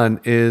Son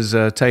is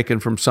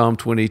taken from Psalm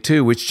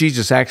 22, which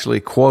Jesus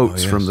actually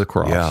quotes from the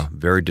cross. Yeah,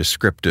 very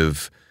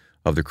descriptive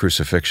of the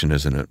crucifixion,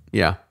 isn't it?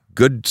 Yeah.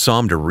 Good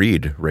psalm to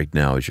read right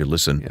now as you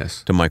listen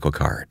to Michael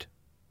Card.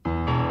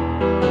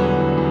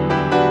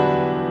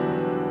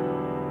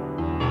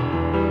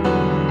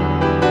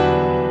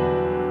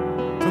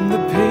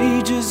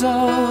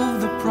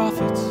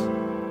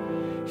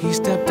 He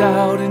stepped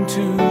out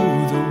into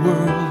the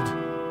world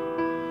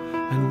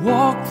and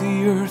walked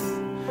the earth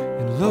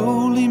in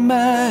lowly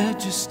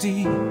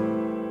majesty.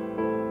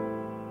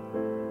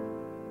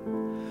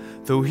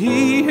 Though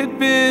he had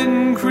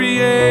been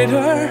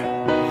creator,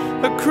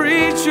 a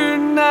creature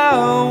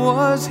now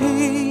was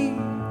he,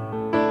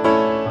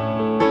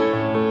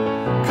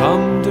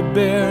 come to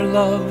bear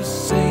love's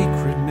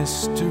sacred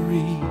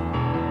mystery.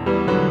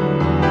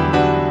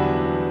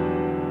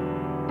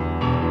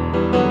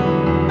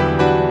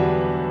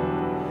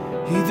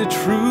 He, the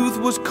truth,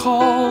 was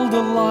called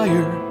a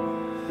liar,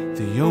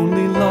 the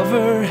only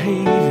lover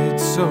hated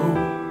so.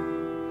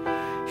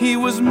 He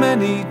was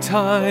many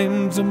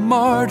times a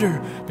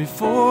martyr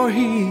before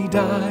he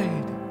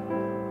died,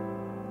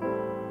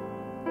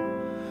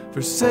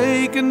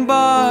 forsaken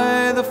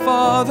by the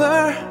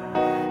Father,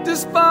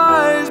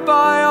 despised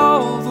by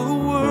all the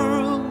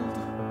world.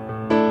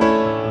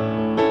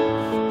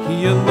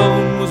 He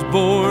alone was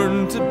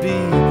born to be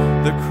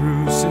the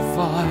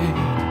crucified.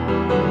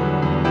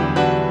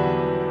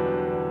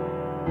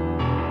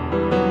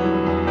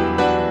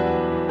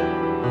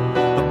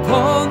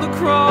 Upon the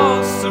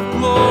cross of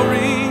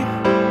glory,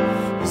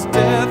 his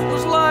death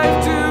was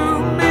life to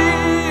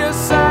me, a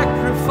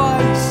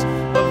sacrifice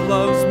of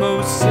love's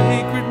most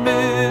sacred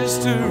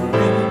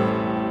mystery.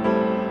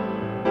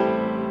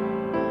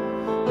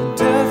 And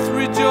death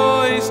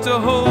rejoiced to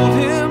hold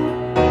him,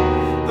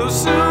 though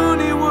soon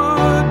he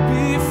would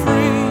be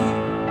free.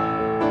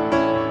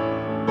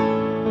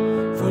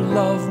 For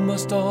love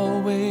must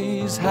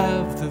always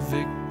have the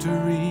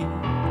victory.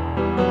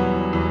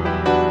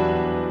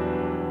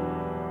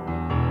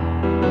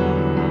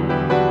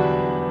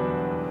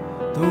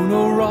 Though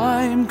no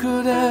rhyme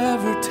could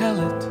ever tell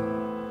it,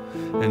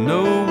 and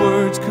no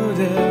words could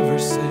ever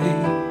say,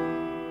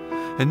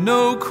 and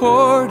no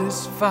chord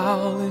is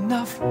foul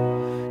enough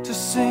to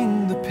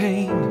sing the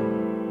pain,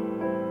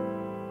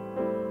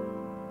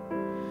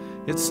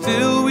 yet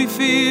still we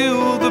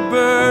feel the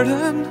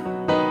burden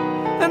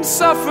and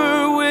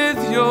suffer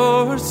with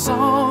your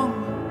song.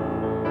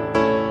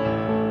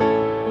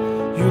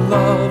 You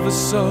love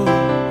us so,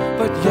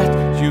 but yet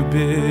you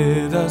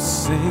bid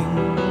us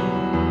sing.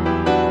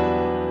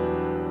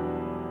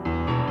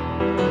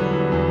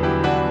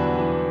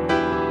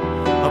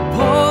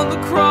 Upon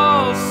the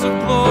cross of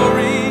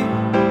glory,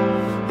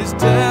 his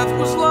death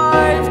was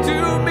life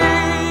to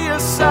me, a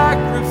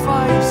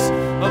sacrifice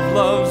of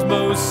love's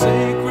most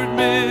sacred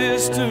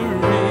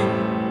mystery.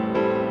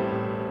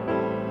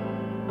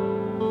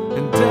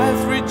 And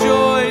death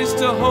rejoiced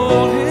to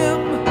hold him,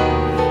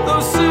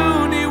 though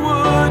soon he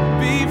would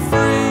be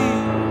free.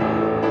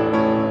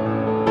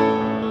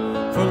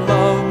 For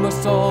love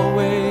must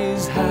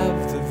always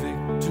have the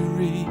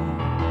victory.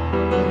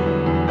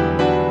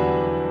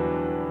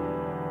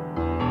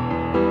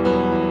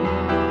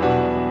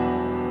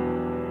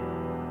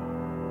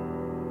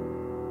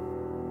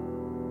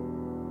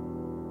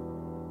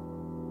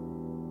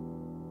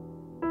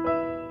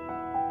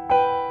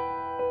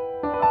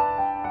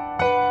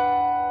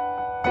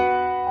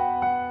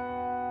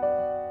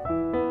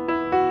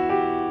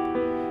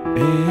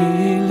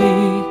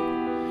 Eli,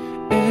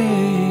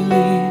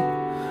 Eli,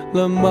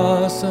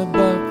 lama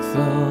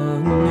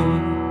sabachthani.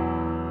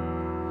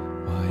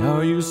 Why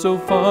are you so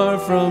far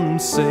from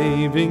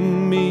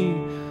saving me,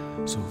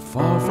 so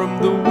far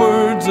from the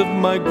words of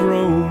my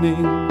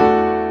groaning?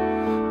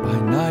 By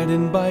night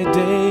and by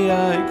day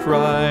I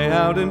cry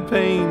out in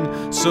pain,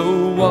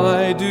 so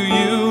why do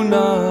you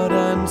not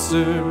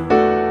answer?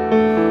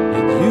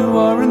 Yet you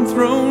are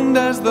enthroned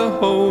as the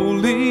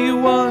Holy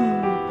One,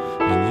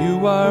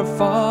 you are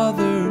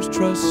fathers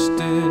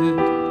trusted.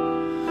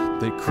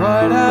 They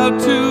cried out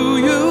to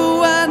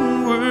you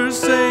and were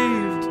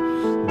saved.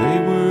 They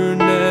were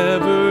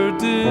never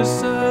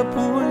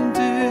disappointed.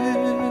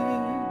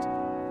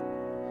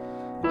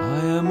 I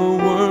am a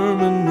worm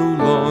and no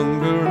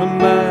longer a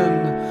man.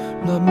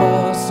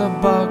 Lama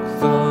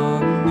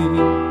sabachthani.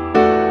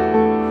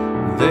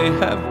 They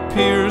have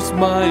pierced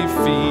my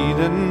feet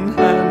and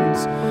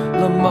hands.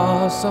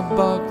 Lama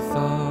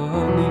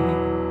sabachthani.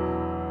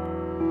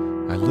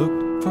 I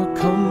looked for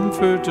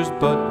comforters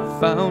but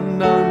found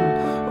none.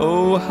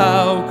 Oh,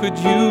 how could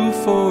you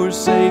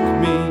forsake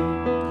me?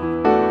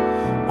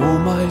 Oh,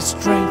 my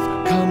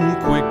strength, come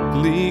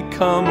quickly,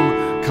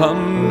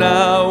 come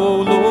now,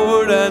 O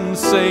Lord, and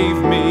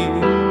save me.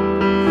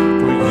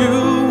 For you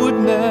would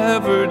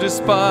never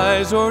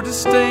despise or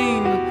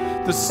disdain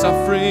the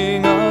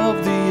suffering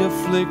of the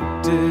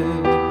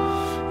afflicted.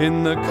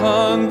 In the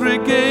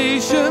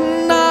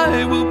congregation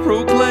I will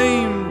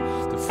proclaim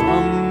that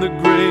from the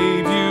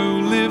grave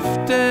you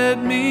lifted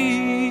me.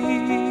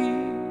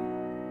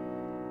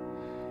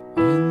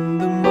 In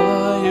the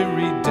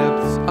miry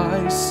depths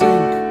I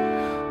sink,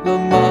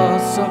 lama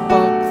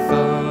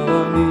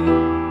sabachthani.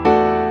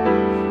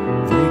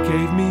 They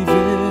gave me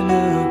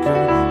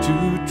vinegar to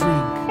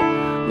drink,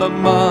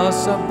 lama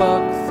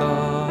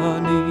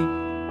sabachthani.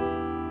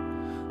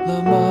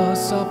 Lama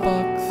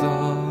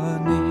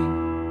sabachthani.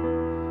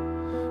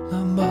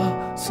 Lama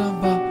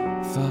sabachthani.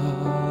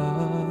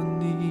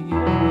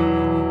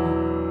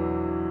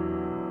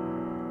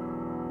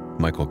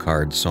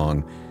 Card's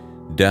song,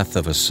 Death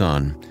of a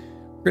Son.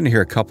 We're going to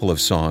hear a couple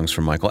of songs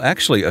from Michael.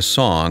 Actually, a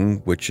song,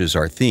 which is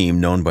our theme,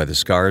 Known by the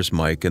Scars,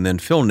 Mike, and then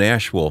Phil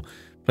Nash will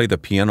play the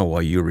piano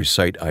while you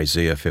recite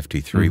Isaiah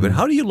 53. But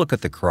how do you look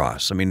at the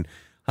cross? I mean,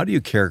 how do you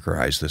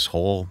characterize this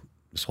whole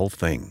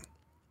thing?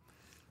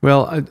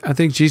 Well, I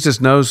think Jesus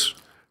knows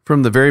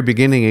from the very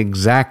beginning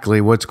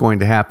exactly what's going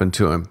to happen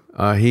to him.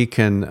 He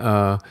can,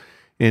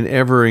 in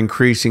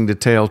ever-increasing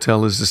detail,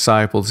 tell his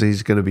disciples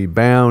he's going to be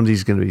bound,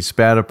 he's going to be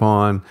spat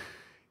upon,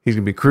 he's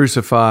going to be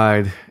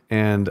crucified,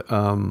 and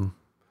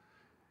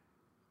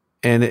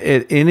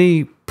at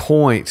any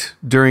point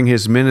during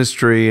his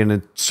ministry,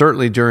 and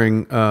certainly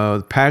during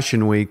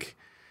Passion Week,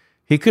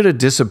 he could have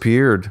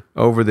disappeared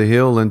over the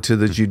hill into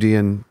the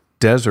Judean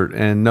desert,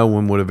 and no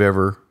one would have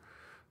ever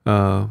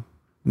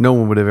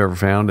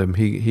found him.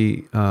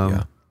 He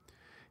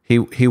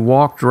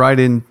walked right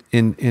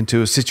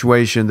into a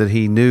situation that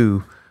he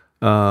knew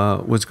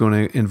was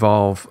going to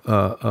involve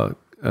a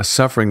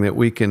suffering that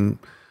we can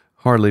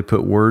hardly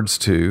put words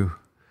to.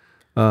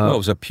 Well, it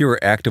was a pure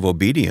act of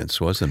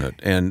obedience, wasn't it?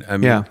 And I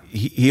mean,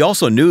 he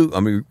also knew. I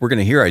mean, we're going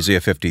to hear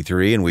Isaiah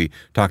 53, and we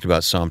talked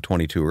about Psalm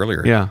 22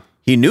 earlier. Yeah,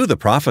 he knew the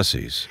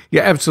prophecies.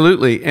 Yeah,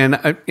 absolutely. And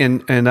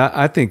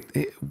I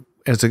think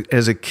as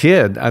a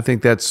kid, I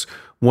think that's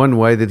one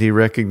way that he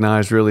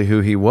recognized really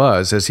who he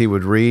was as he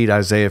would read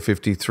Isaiah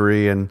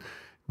 53 and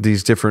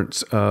these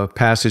different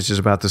passages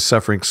about the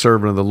suffering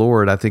servant of the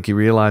Lord. I think he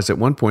realized at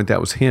one point that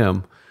was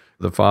him.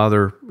 The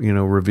Father,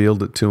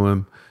 revealed it to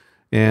him.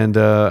 And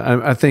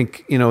I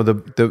think,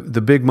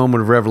 the big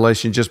moment of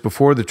revelation just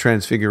before the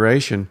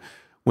transfiguration,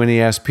 when he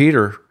asked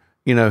Peter,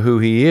 who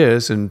he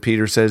is, and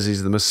Peter says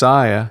he's the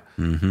Messiah.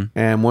 Mm-hmm.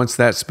 And once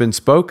that's been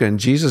spoken,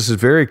 Jesus is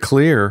very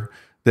clear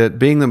that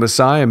being the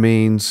Messiah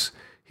means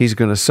he's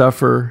going to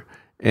suffer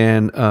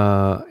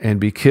and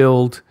be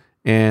killed,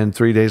 and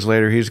 3 days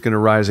later he's going to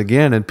rise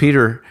again. And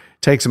Peter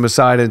takes him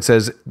aside and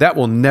says, that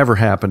will never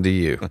happen to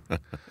you.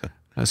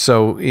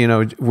 So,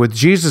 with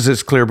Jesus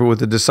it's clear, but with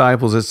the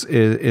disciples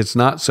it's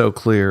not so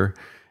clear.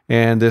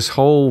 And this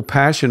whole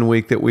Passion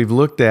Week that we've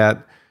looked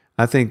at,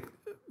 I think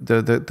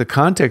the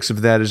context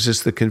of that is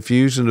just the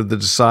confusion of the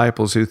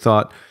disciples who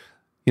thought,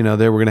 they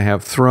were going to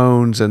have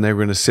thrones and they were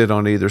going to sit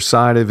on either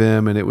side of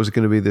him, and it was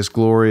going to be this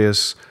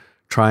glorious,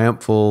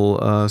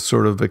 triumphal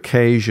sort of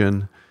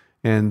occasion.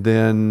 And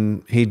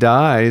then he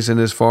dies, and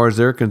as far as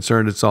they're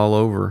concerned, it's all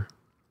over.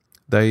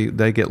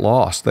 They get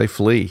lost. They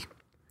flee.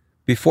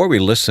 Before we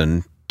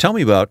listen, tell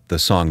me about the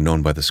song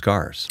Known by the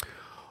Scars.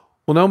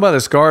 Well, Known by the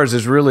Scars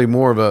is really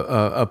more of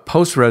a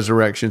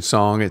post-resurrection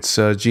song. It's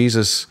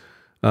Jesus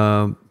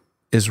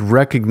is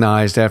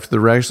recognized after the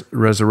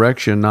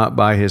resurrection, not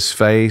by his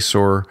face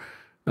or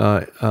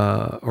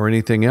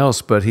anything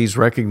else, but he's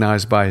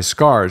recognized by his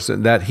scars,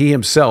 and that he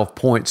himself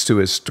points to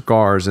his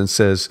scars and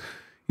says,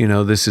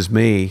 this is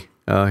me.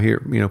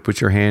 Here,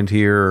 put your hand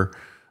here.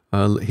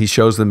 He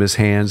shows them his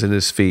hands and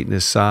his feet and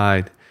his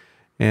side.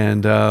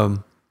 And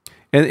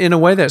in a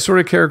way that sort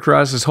of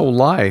characterized his whole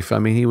life. I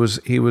mean, he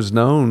was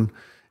known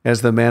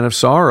as the man of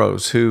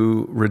sorrows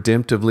who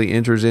redemptively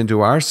enters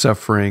into our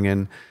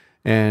suffering,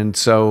 and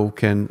so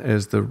can,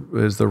 as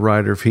the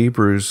writer of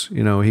Hebrews,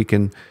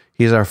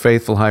 he's our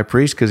faithful high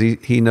priest because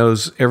he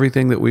knows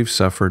everything that we've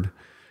suffered.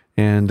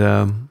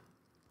 And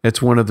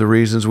it's one of the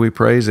reasons we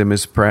praise him,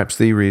 is perhaps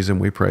the reason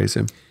we praise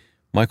him.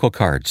 Michael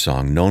Card's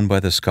song, Known by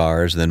the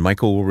Scars, then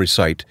Michael will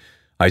recite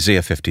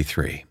Isaiah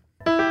 53.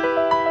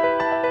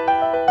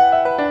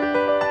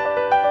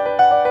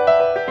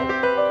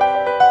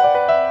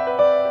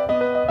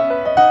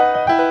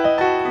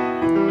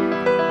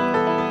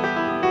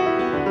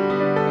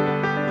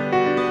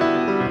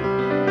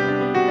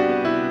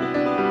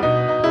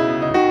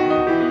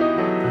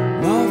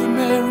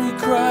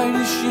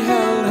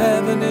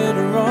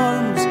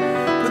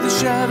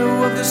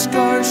 The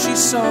scars she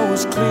saw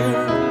was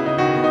clear,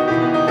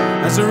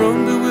 as her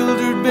own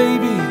bewildered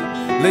baby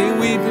lay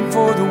weeping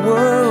for the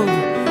world,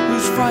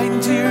 whose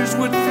frightened tears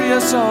would free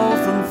us all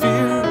from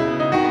fear.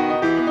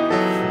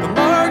 The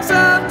marks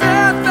of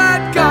death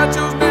that God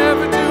chose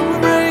never to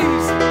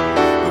erase,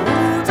 the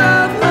wounds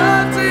of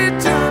love's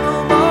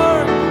eternal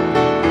mark.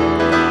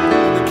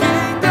 The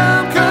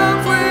kingdom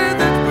comes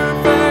with its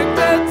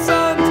perfected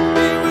sons,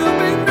 he will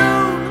be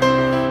known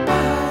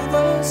by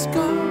the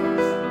scars.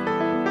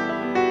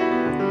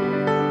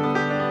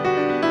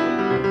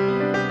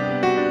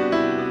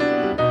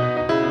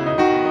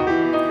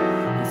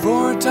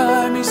 For a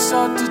time he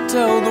sought to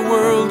tell the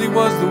world he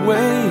was the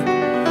way,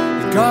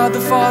 that God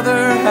the Father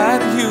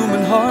had a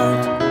human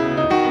heart.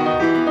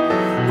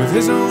 With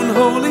his own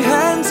holy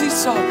hands he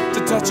sought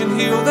to touch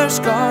and heal their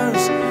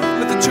scars,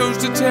 but they chose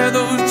to tear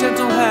those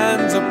gentle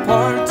hands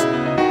apart.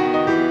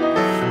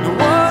 No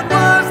one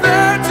was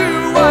there to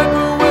wipe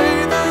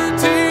away the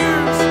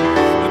tears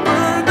that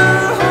burned the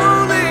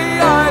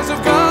holy eyes of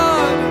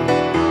God,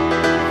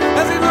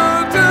 as he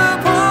looked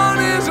upon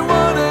his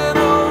one and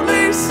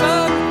only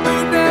Son,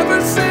 who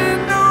never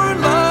sinned nor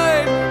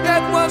lied,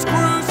 yet was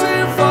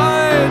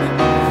crucified.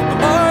 The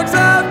marks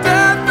of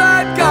death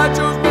that God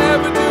chose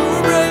never to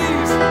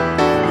erase,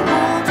 the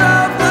wounds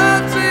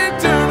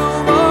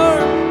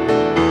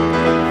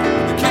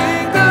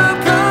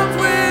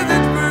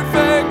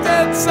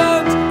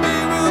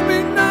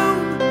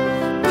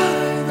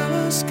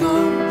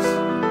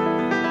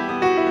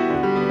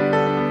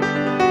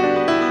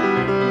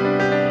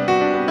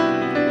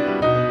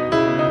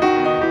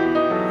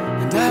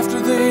after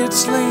they had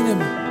slain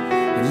him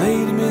and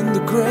laid him in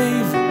the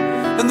grave,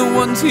 and the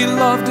ones he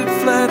loved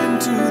had fled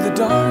into the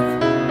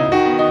dark.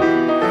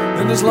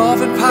 Then his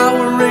love and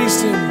power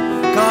raised him,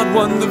 God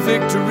won the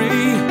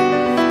victory,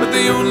 but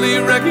they only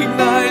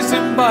recognized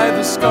him by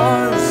the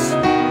scars.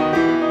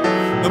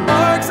 The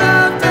marks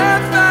of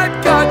death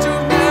that God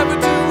you'll never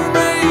to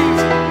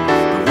erase,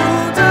 the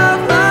wounds of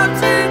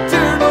love's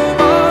eternal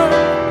mark.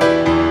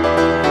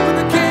 When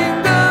the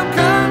kingdom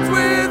comes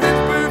with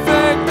its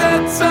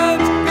perfected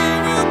sons, he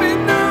will be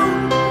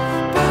known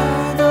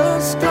by the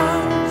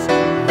scars.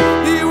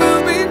 He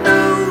will be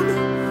known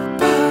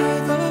by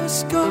the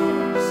scars.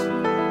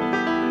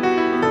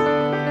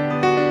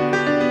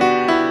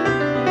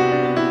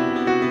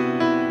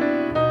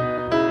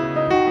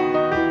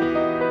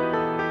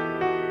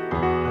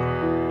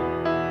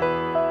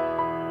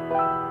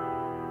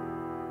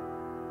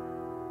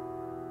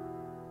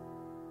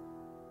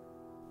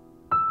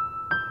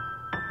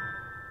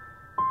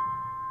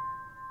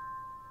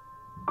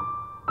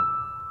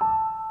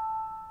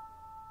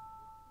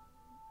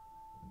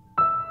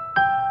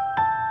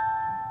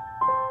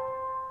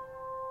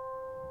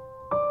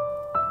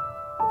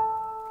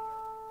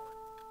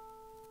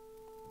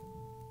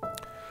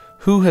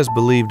 Who has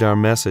believed our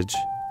message?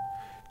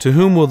 To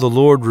whom will the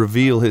Lord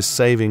reveal his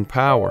saving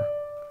power?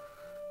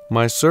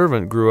 My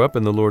servant grew up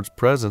in the Lord's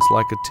presence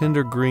like a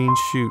tender green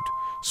shoot,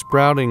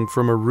 sprouting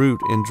from a root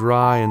in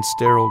dry and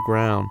sterile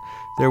ground.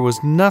 There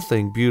was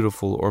nothing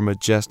beautiful or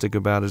majestic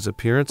about his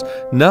appearance,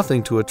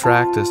 nothing to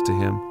attract us to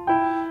him.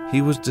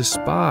 He was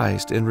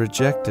despised and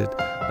rejected,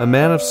 a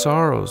man of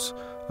sorrows,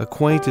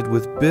 acquainted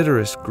with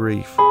bitterest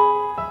grief.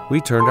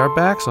 We turned our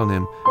backs on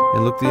him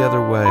and looked the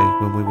other way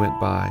when we went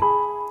by.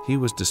 He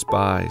was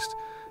despised,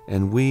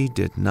 and we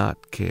did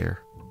not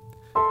care.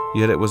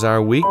 Yet it was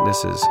our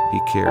weaknesses he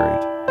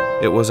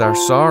carried. It was our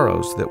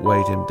sorrows that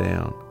weighed him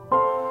down.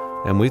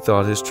 And we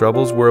thought his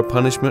troubles were a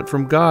punishment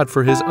from God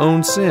for his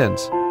own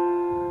sins.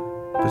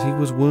 But he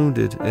was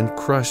wounded and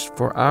crushed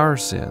for our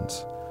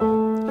sins.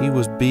 He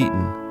was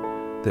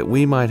beaten that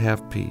we might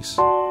have peace.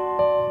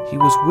 He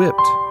was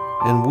whipped,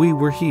 and we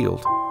were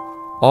healed.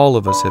 All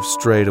of us have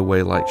strayed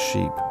away like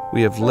sheep.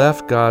 We have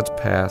left God's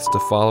paths to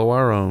follow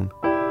our own.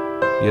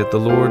 Yet the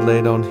Lord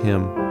laid on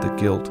him the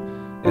guilt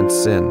and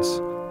sins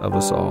of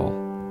us all.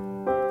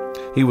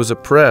 He was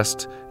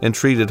oppressed and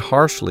treated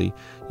harshly,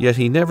 yet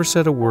he never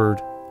said a word.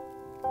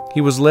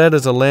 He was led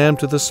as a lamb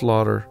to the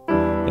slaughter,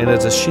 and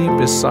as a sheep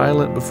is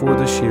silent before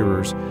the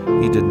shearers,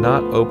 he did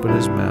not open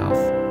his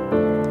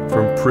mouth.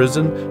 From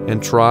prison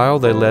and trial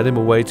they led him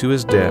away to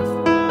his death.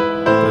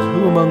 But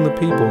who among the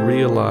people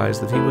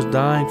realized that he was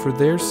dying for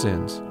their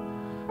sins,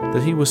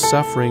 that he was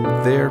suffering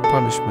their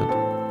punishment?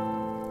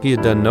 He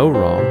had done no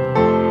wrong,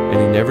 and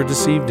he never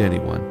deceived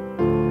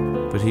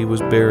anyone. But he was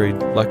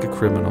buried like a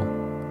criminal.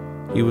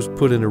 He was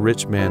put in a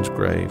rich man's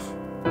grave.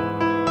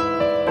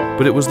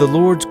 But it was the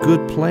Lord's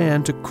good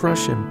plan to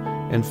crush him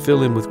and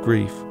fill him with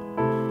grief.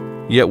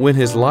 Yet when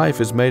his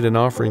life is made an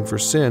offering for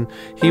sin,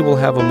 he will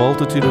have a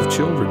multitude of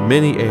children,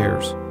 many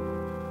heirs.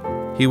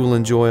 He will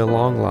enjoy a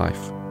long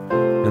life,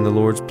 and the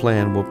Lord's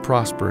plan will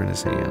prosper in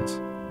his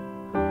hands.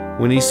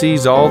 When he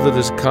sees all that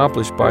is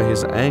accomplished by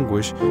his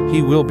anguish,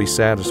 he will be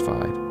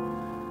satisfied.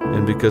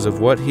 And because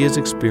of what he has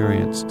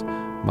experienced,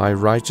 my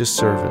righteous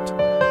servant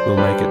will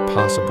make it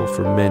possible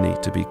for many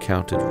to be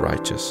counted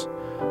righteous,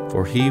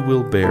 for he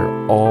will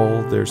bear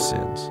all their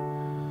sins.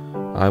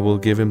 I will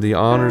give him the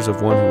honors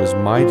of one who is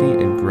mighty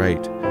and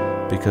great,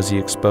 because he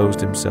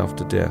exposed himself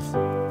to death.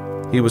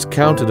 He was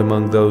counted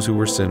among those who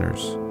were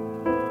sinners.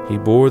 He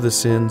bore the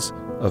sins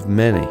of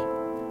many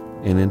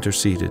and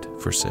interceded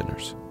for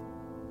sinners.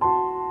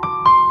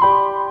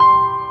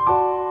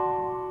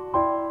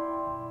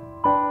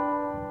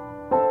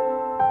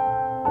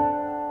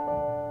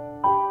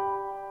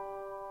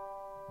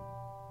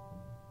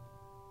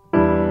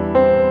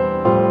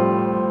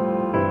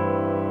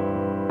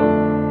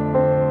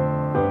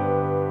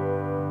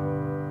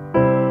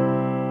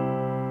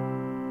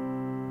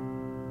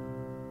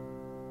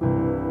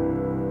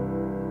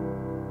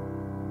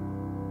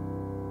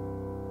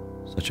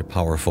 Such a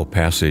powerful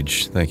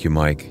passage. Thank you,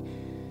 Mike.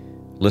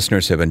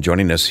 Listeners have been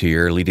joining us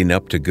here leading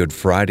up to Good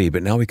Friday,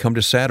 but now we come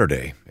to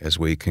Saturday. As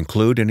we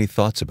conclude, any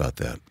thoughts about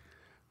that?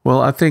 Well,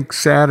 I think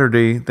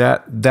Saturday,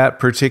 that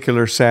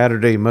particular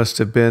Saturday must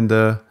have been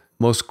the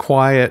most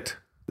quiet,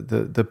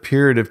 the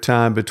period of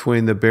time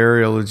between the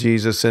burial of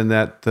Jesus and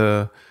that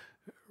the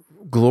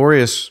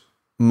glorious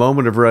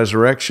moment of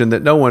resurrection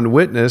that no one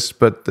witnessed,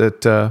 but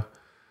that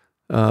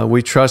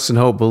we trust and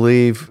hope,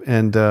 believe,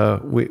 and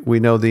we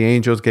know the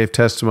angels gave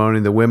testimony,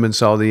 the women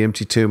saw the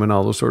empty tomb and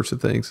all those sorts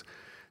of things.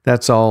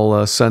 That's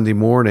all Sunday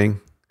morning,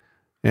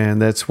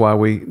 and that's why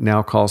we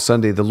now call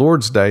Sunday the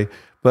Lord's Day.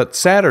 But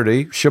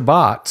Saturday,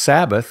 Shabbat,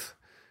 Sabbath,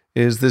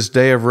 is this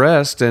day of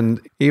rest, and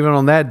even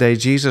on that day,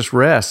 Jesus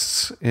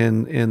rests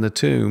in the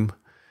tomb.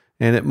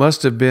 And it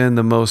must have been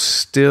the most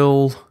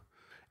still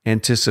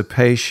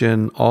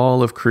anticipation,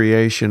 all of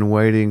creation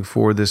waiting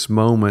for this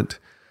moment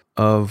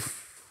of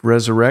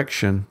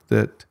resurrection,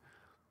 that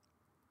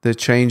that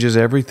changes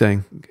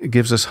everything. It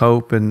gives us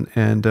hope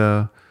and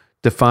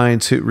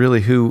defines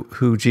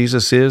who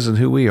Jesus is and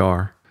who we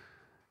are.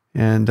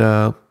 And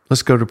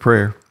let's go to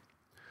prayer.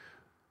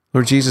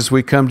 Lord Jesus,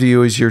 we come to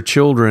you as your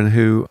children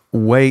who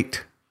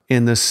wait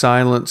in the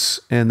silence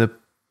and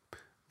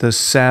the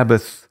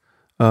Sabbath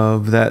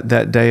of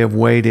that day of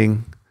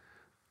waiting,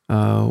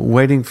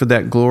 waiting for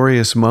that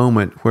glorious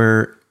moment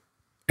where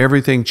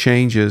everything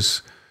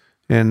changes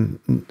and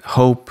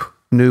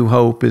new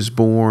hope is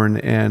born,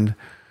 and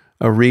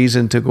a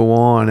reason to go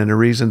on and a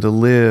reason to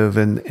live,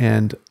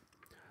 and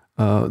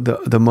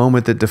the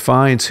moment that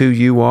defines who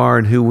you are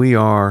and who we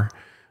are,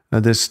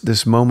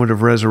 this moment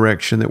of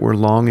resurrection that we're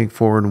longing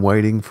for and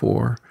waiting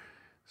for.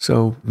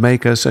 So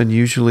make us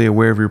unusually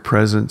aware of your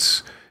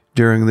presence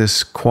during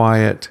this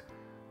quiet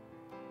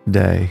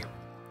day.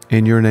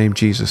 In your name,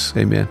 Jesus,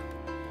 amen.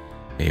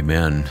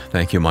 Amen.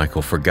 Thank you,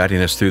 Michael, for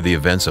guiding us through the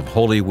events of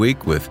Holy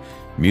Week with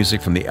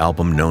music from the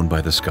album Known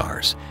by the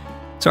Scars.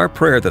 It's our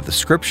prayer that the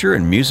Scripture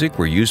and music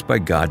were used by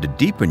God to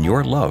deepen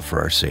your love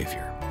for our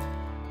Savior.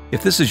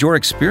 If this is your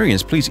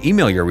experience, please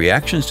email your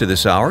reactions to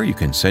this hour. You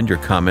can send your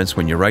comments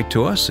when you write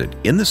to us at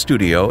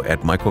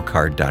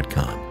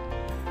inthestudio@michaelcard.com.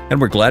 And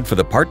we're glad for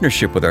the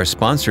partnership with our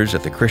sponsors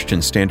at the Christian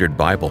Standard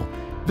Bible.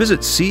 Visit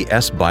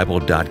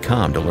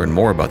csbible.com to learn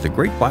more about the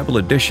great Bible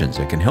editions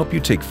that can help you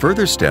take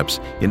further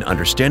steps in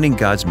understanding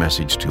God's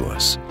message to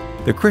us.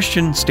 The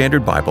Christian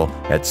Standard Bible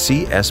at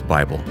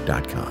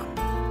csbible.com.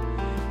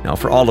 Now,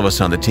 for all of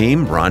us on the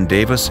team, Ron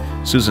Davis,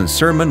 Susan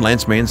Sermon,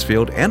 Lance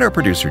Mansfield, and our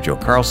producer, Joe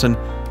Carlson,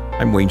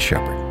 I'm Wayne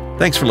Shepherd.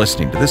 Thanks for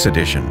listening to this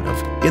edition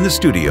of In the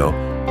Studio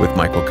with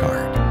Michael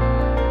Card.